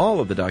later, with all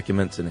of the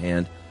documents in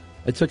hand,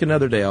 I took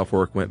another day off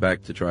work, went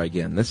back to try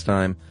again. This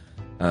time,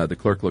 the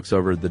clerk looks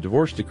over the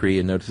divorce decree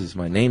and notices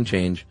my name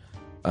change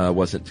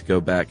wasn't to go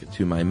back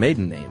to my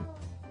maiden name.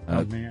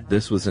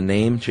 This was a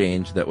name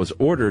change that was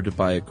ordered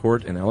by a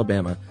court in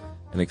Alabama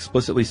and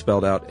explicitly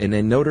spelled out in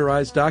a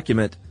notarized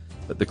document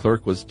that the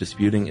clerk was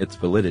disputing its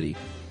validity.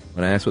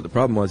 When I asked what the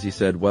problem was, he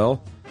said,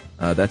 well,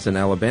 that's in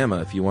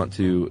Alabama. If you want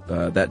to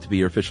that to be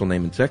your official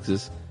name in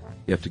Texas,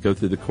 you have to go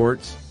through the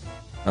courts,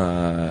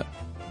 have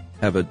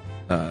a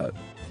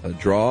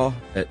draw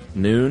at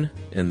noon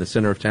in the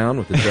center of town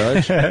with the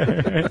judge.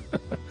 A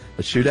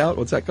shootout?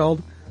 What's that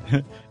called?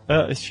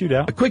 A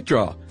shootout. A quick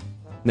draw.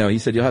 No, he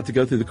said you'll have to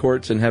go through the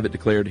courts and have it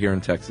declared here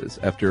in Texas.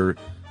 After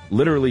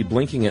literally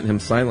blinking at him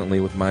silently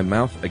with my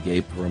mouth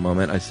agape for a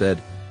moment, I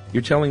said,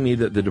 you're telling me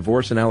that the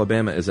divorce in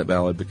Alabama isn't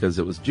valid because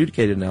it was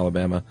adjudicated in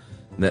Alabama,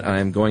 and that I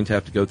am going to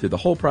have to go through the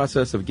whole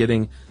process of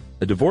getting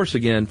a divorce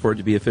again for it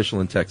to be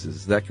official in Texas.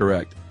 Is that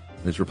correct?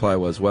 And his reply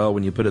was, well,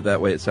 when you put it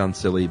that way, it sounds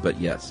silly, but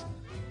yes.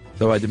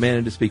 So I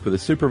demanded to speak with a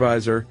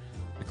supervisor.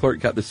 The clerk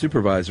got the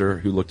supervisor,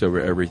 who looked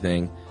over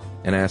everything,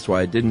 and asked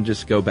why I didn't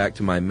just go back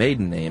to my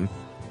maiden name,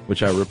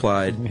 which I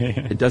replied,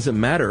 it doesn't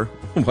matter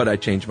what I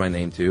changed my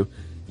name to.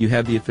 You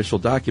have the official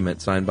document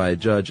signed by a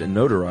judge and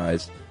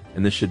notarized,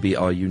 and this should be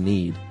all you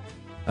need.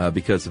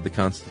 Because of the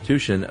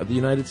Constitution of the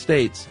United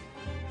States,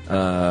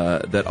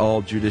 that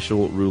all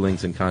judicial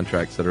rulings and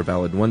contracts that are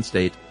valid in one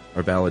state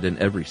are valid in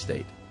every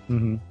state.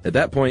 Mm-hmm. At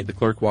that point, the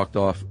clerk walked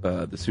off.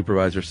 The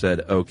supervisor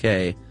said,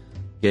 okay,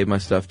 gave my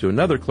stuff to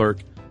another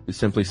clerk who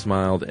simply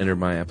smiled, entered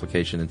my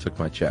application, and took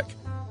my check.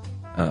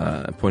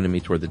 Pointed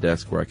me toward the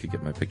desk where I could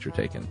get my picture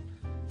taken.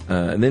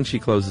 And then she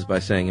closes by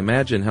saying,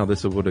 imagine how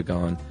this would have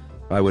gone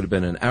if I would have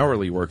been an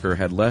hourly worker,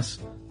 had less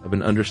of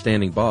an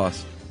understanding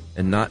boss,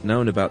 and not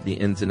known about the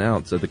ins and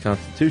outs of the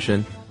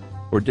Constitution,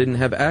 or didn't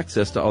have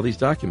access to all these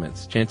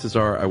documents. Chances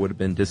are I would have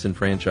been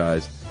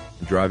disenfranchised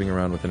and driving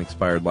around with an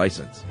expired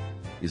license.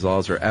 These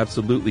laws are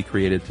absolutely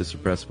created to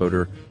suppress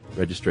voter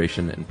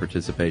registration and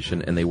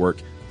participation, and they work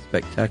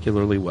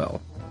spectacularly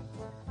well.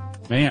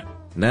 Man.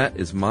 And that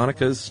is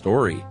Monica's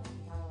story.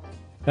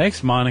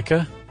 Thanks,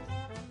 Monica.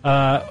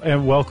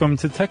 And welcome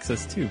to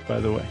Texas, too, by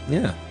the way.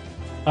 Yeah.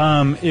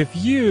 If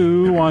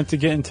you want to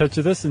get in touch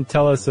with us and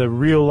tell us a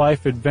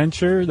real-life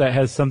adventure that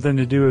has something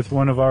to do with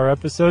one of our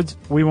episodes,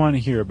 we want to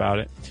hear about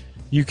it.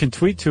 You can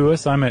tweet to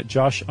us. I'm at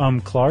Josh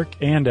Clark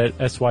and at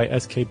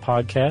SYSK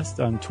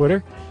Podcast on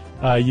Twitter.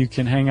 You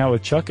can hang out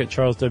with Chuck at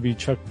Charles W.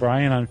 Chuck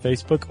Bryan on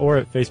Facebook or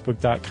at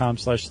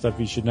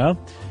facebook.com/stuffyoushouldknow.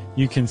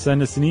 You can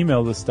send us an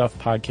email to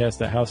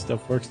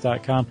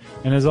stuffpodcast@howstuffworks.com.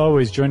 And as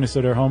always, join us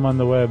at our home on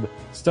the web,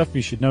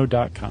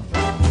 stuffyoushouldknow.com.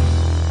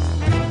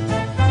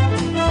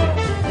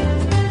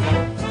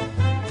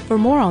 For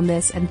more on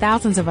this and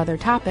thousands of other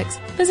topics,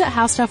 visit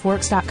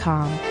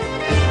howstuffworks.com.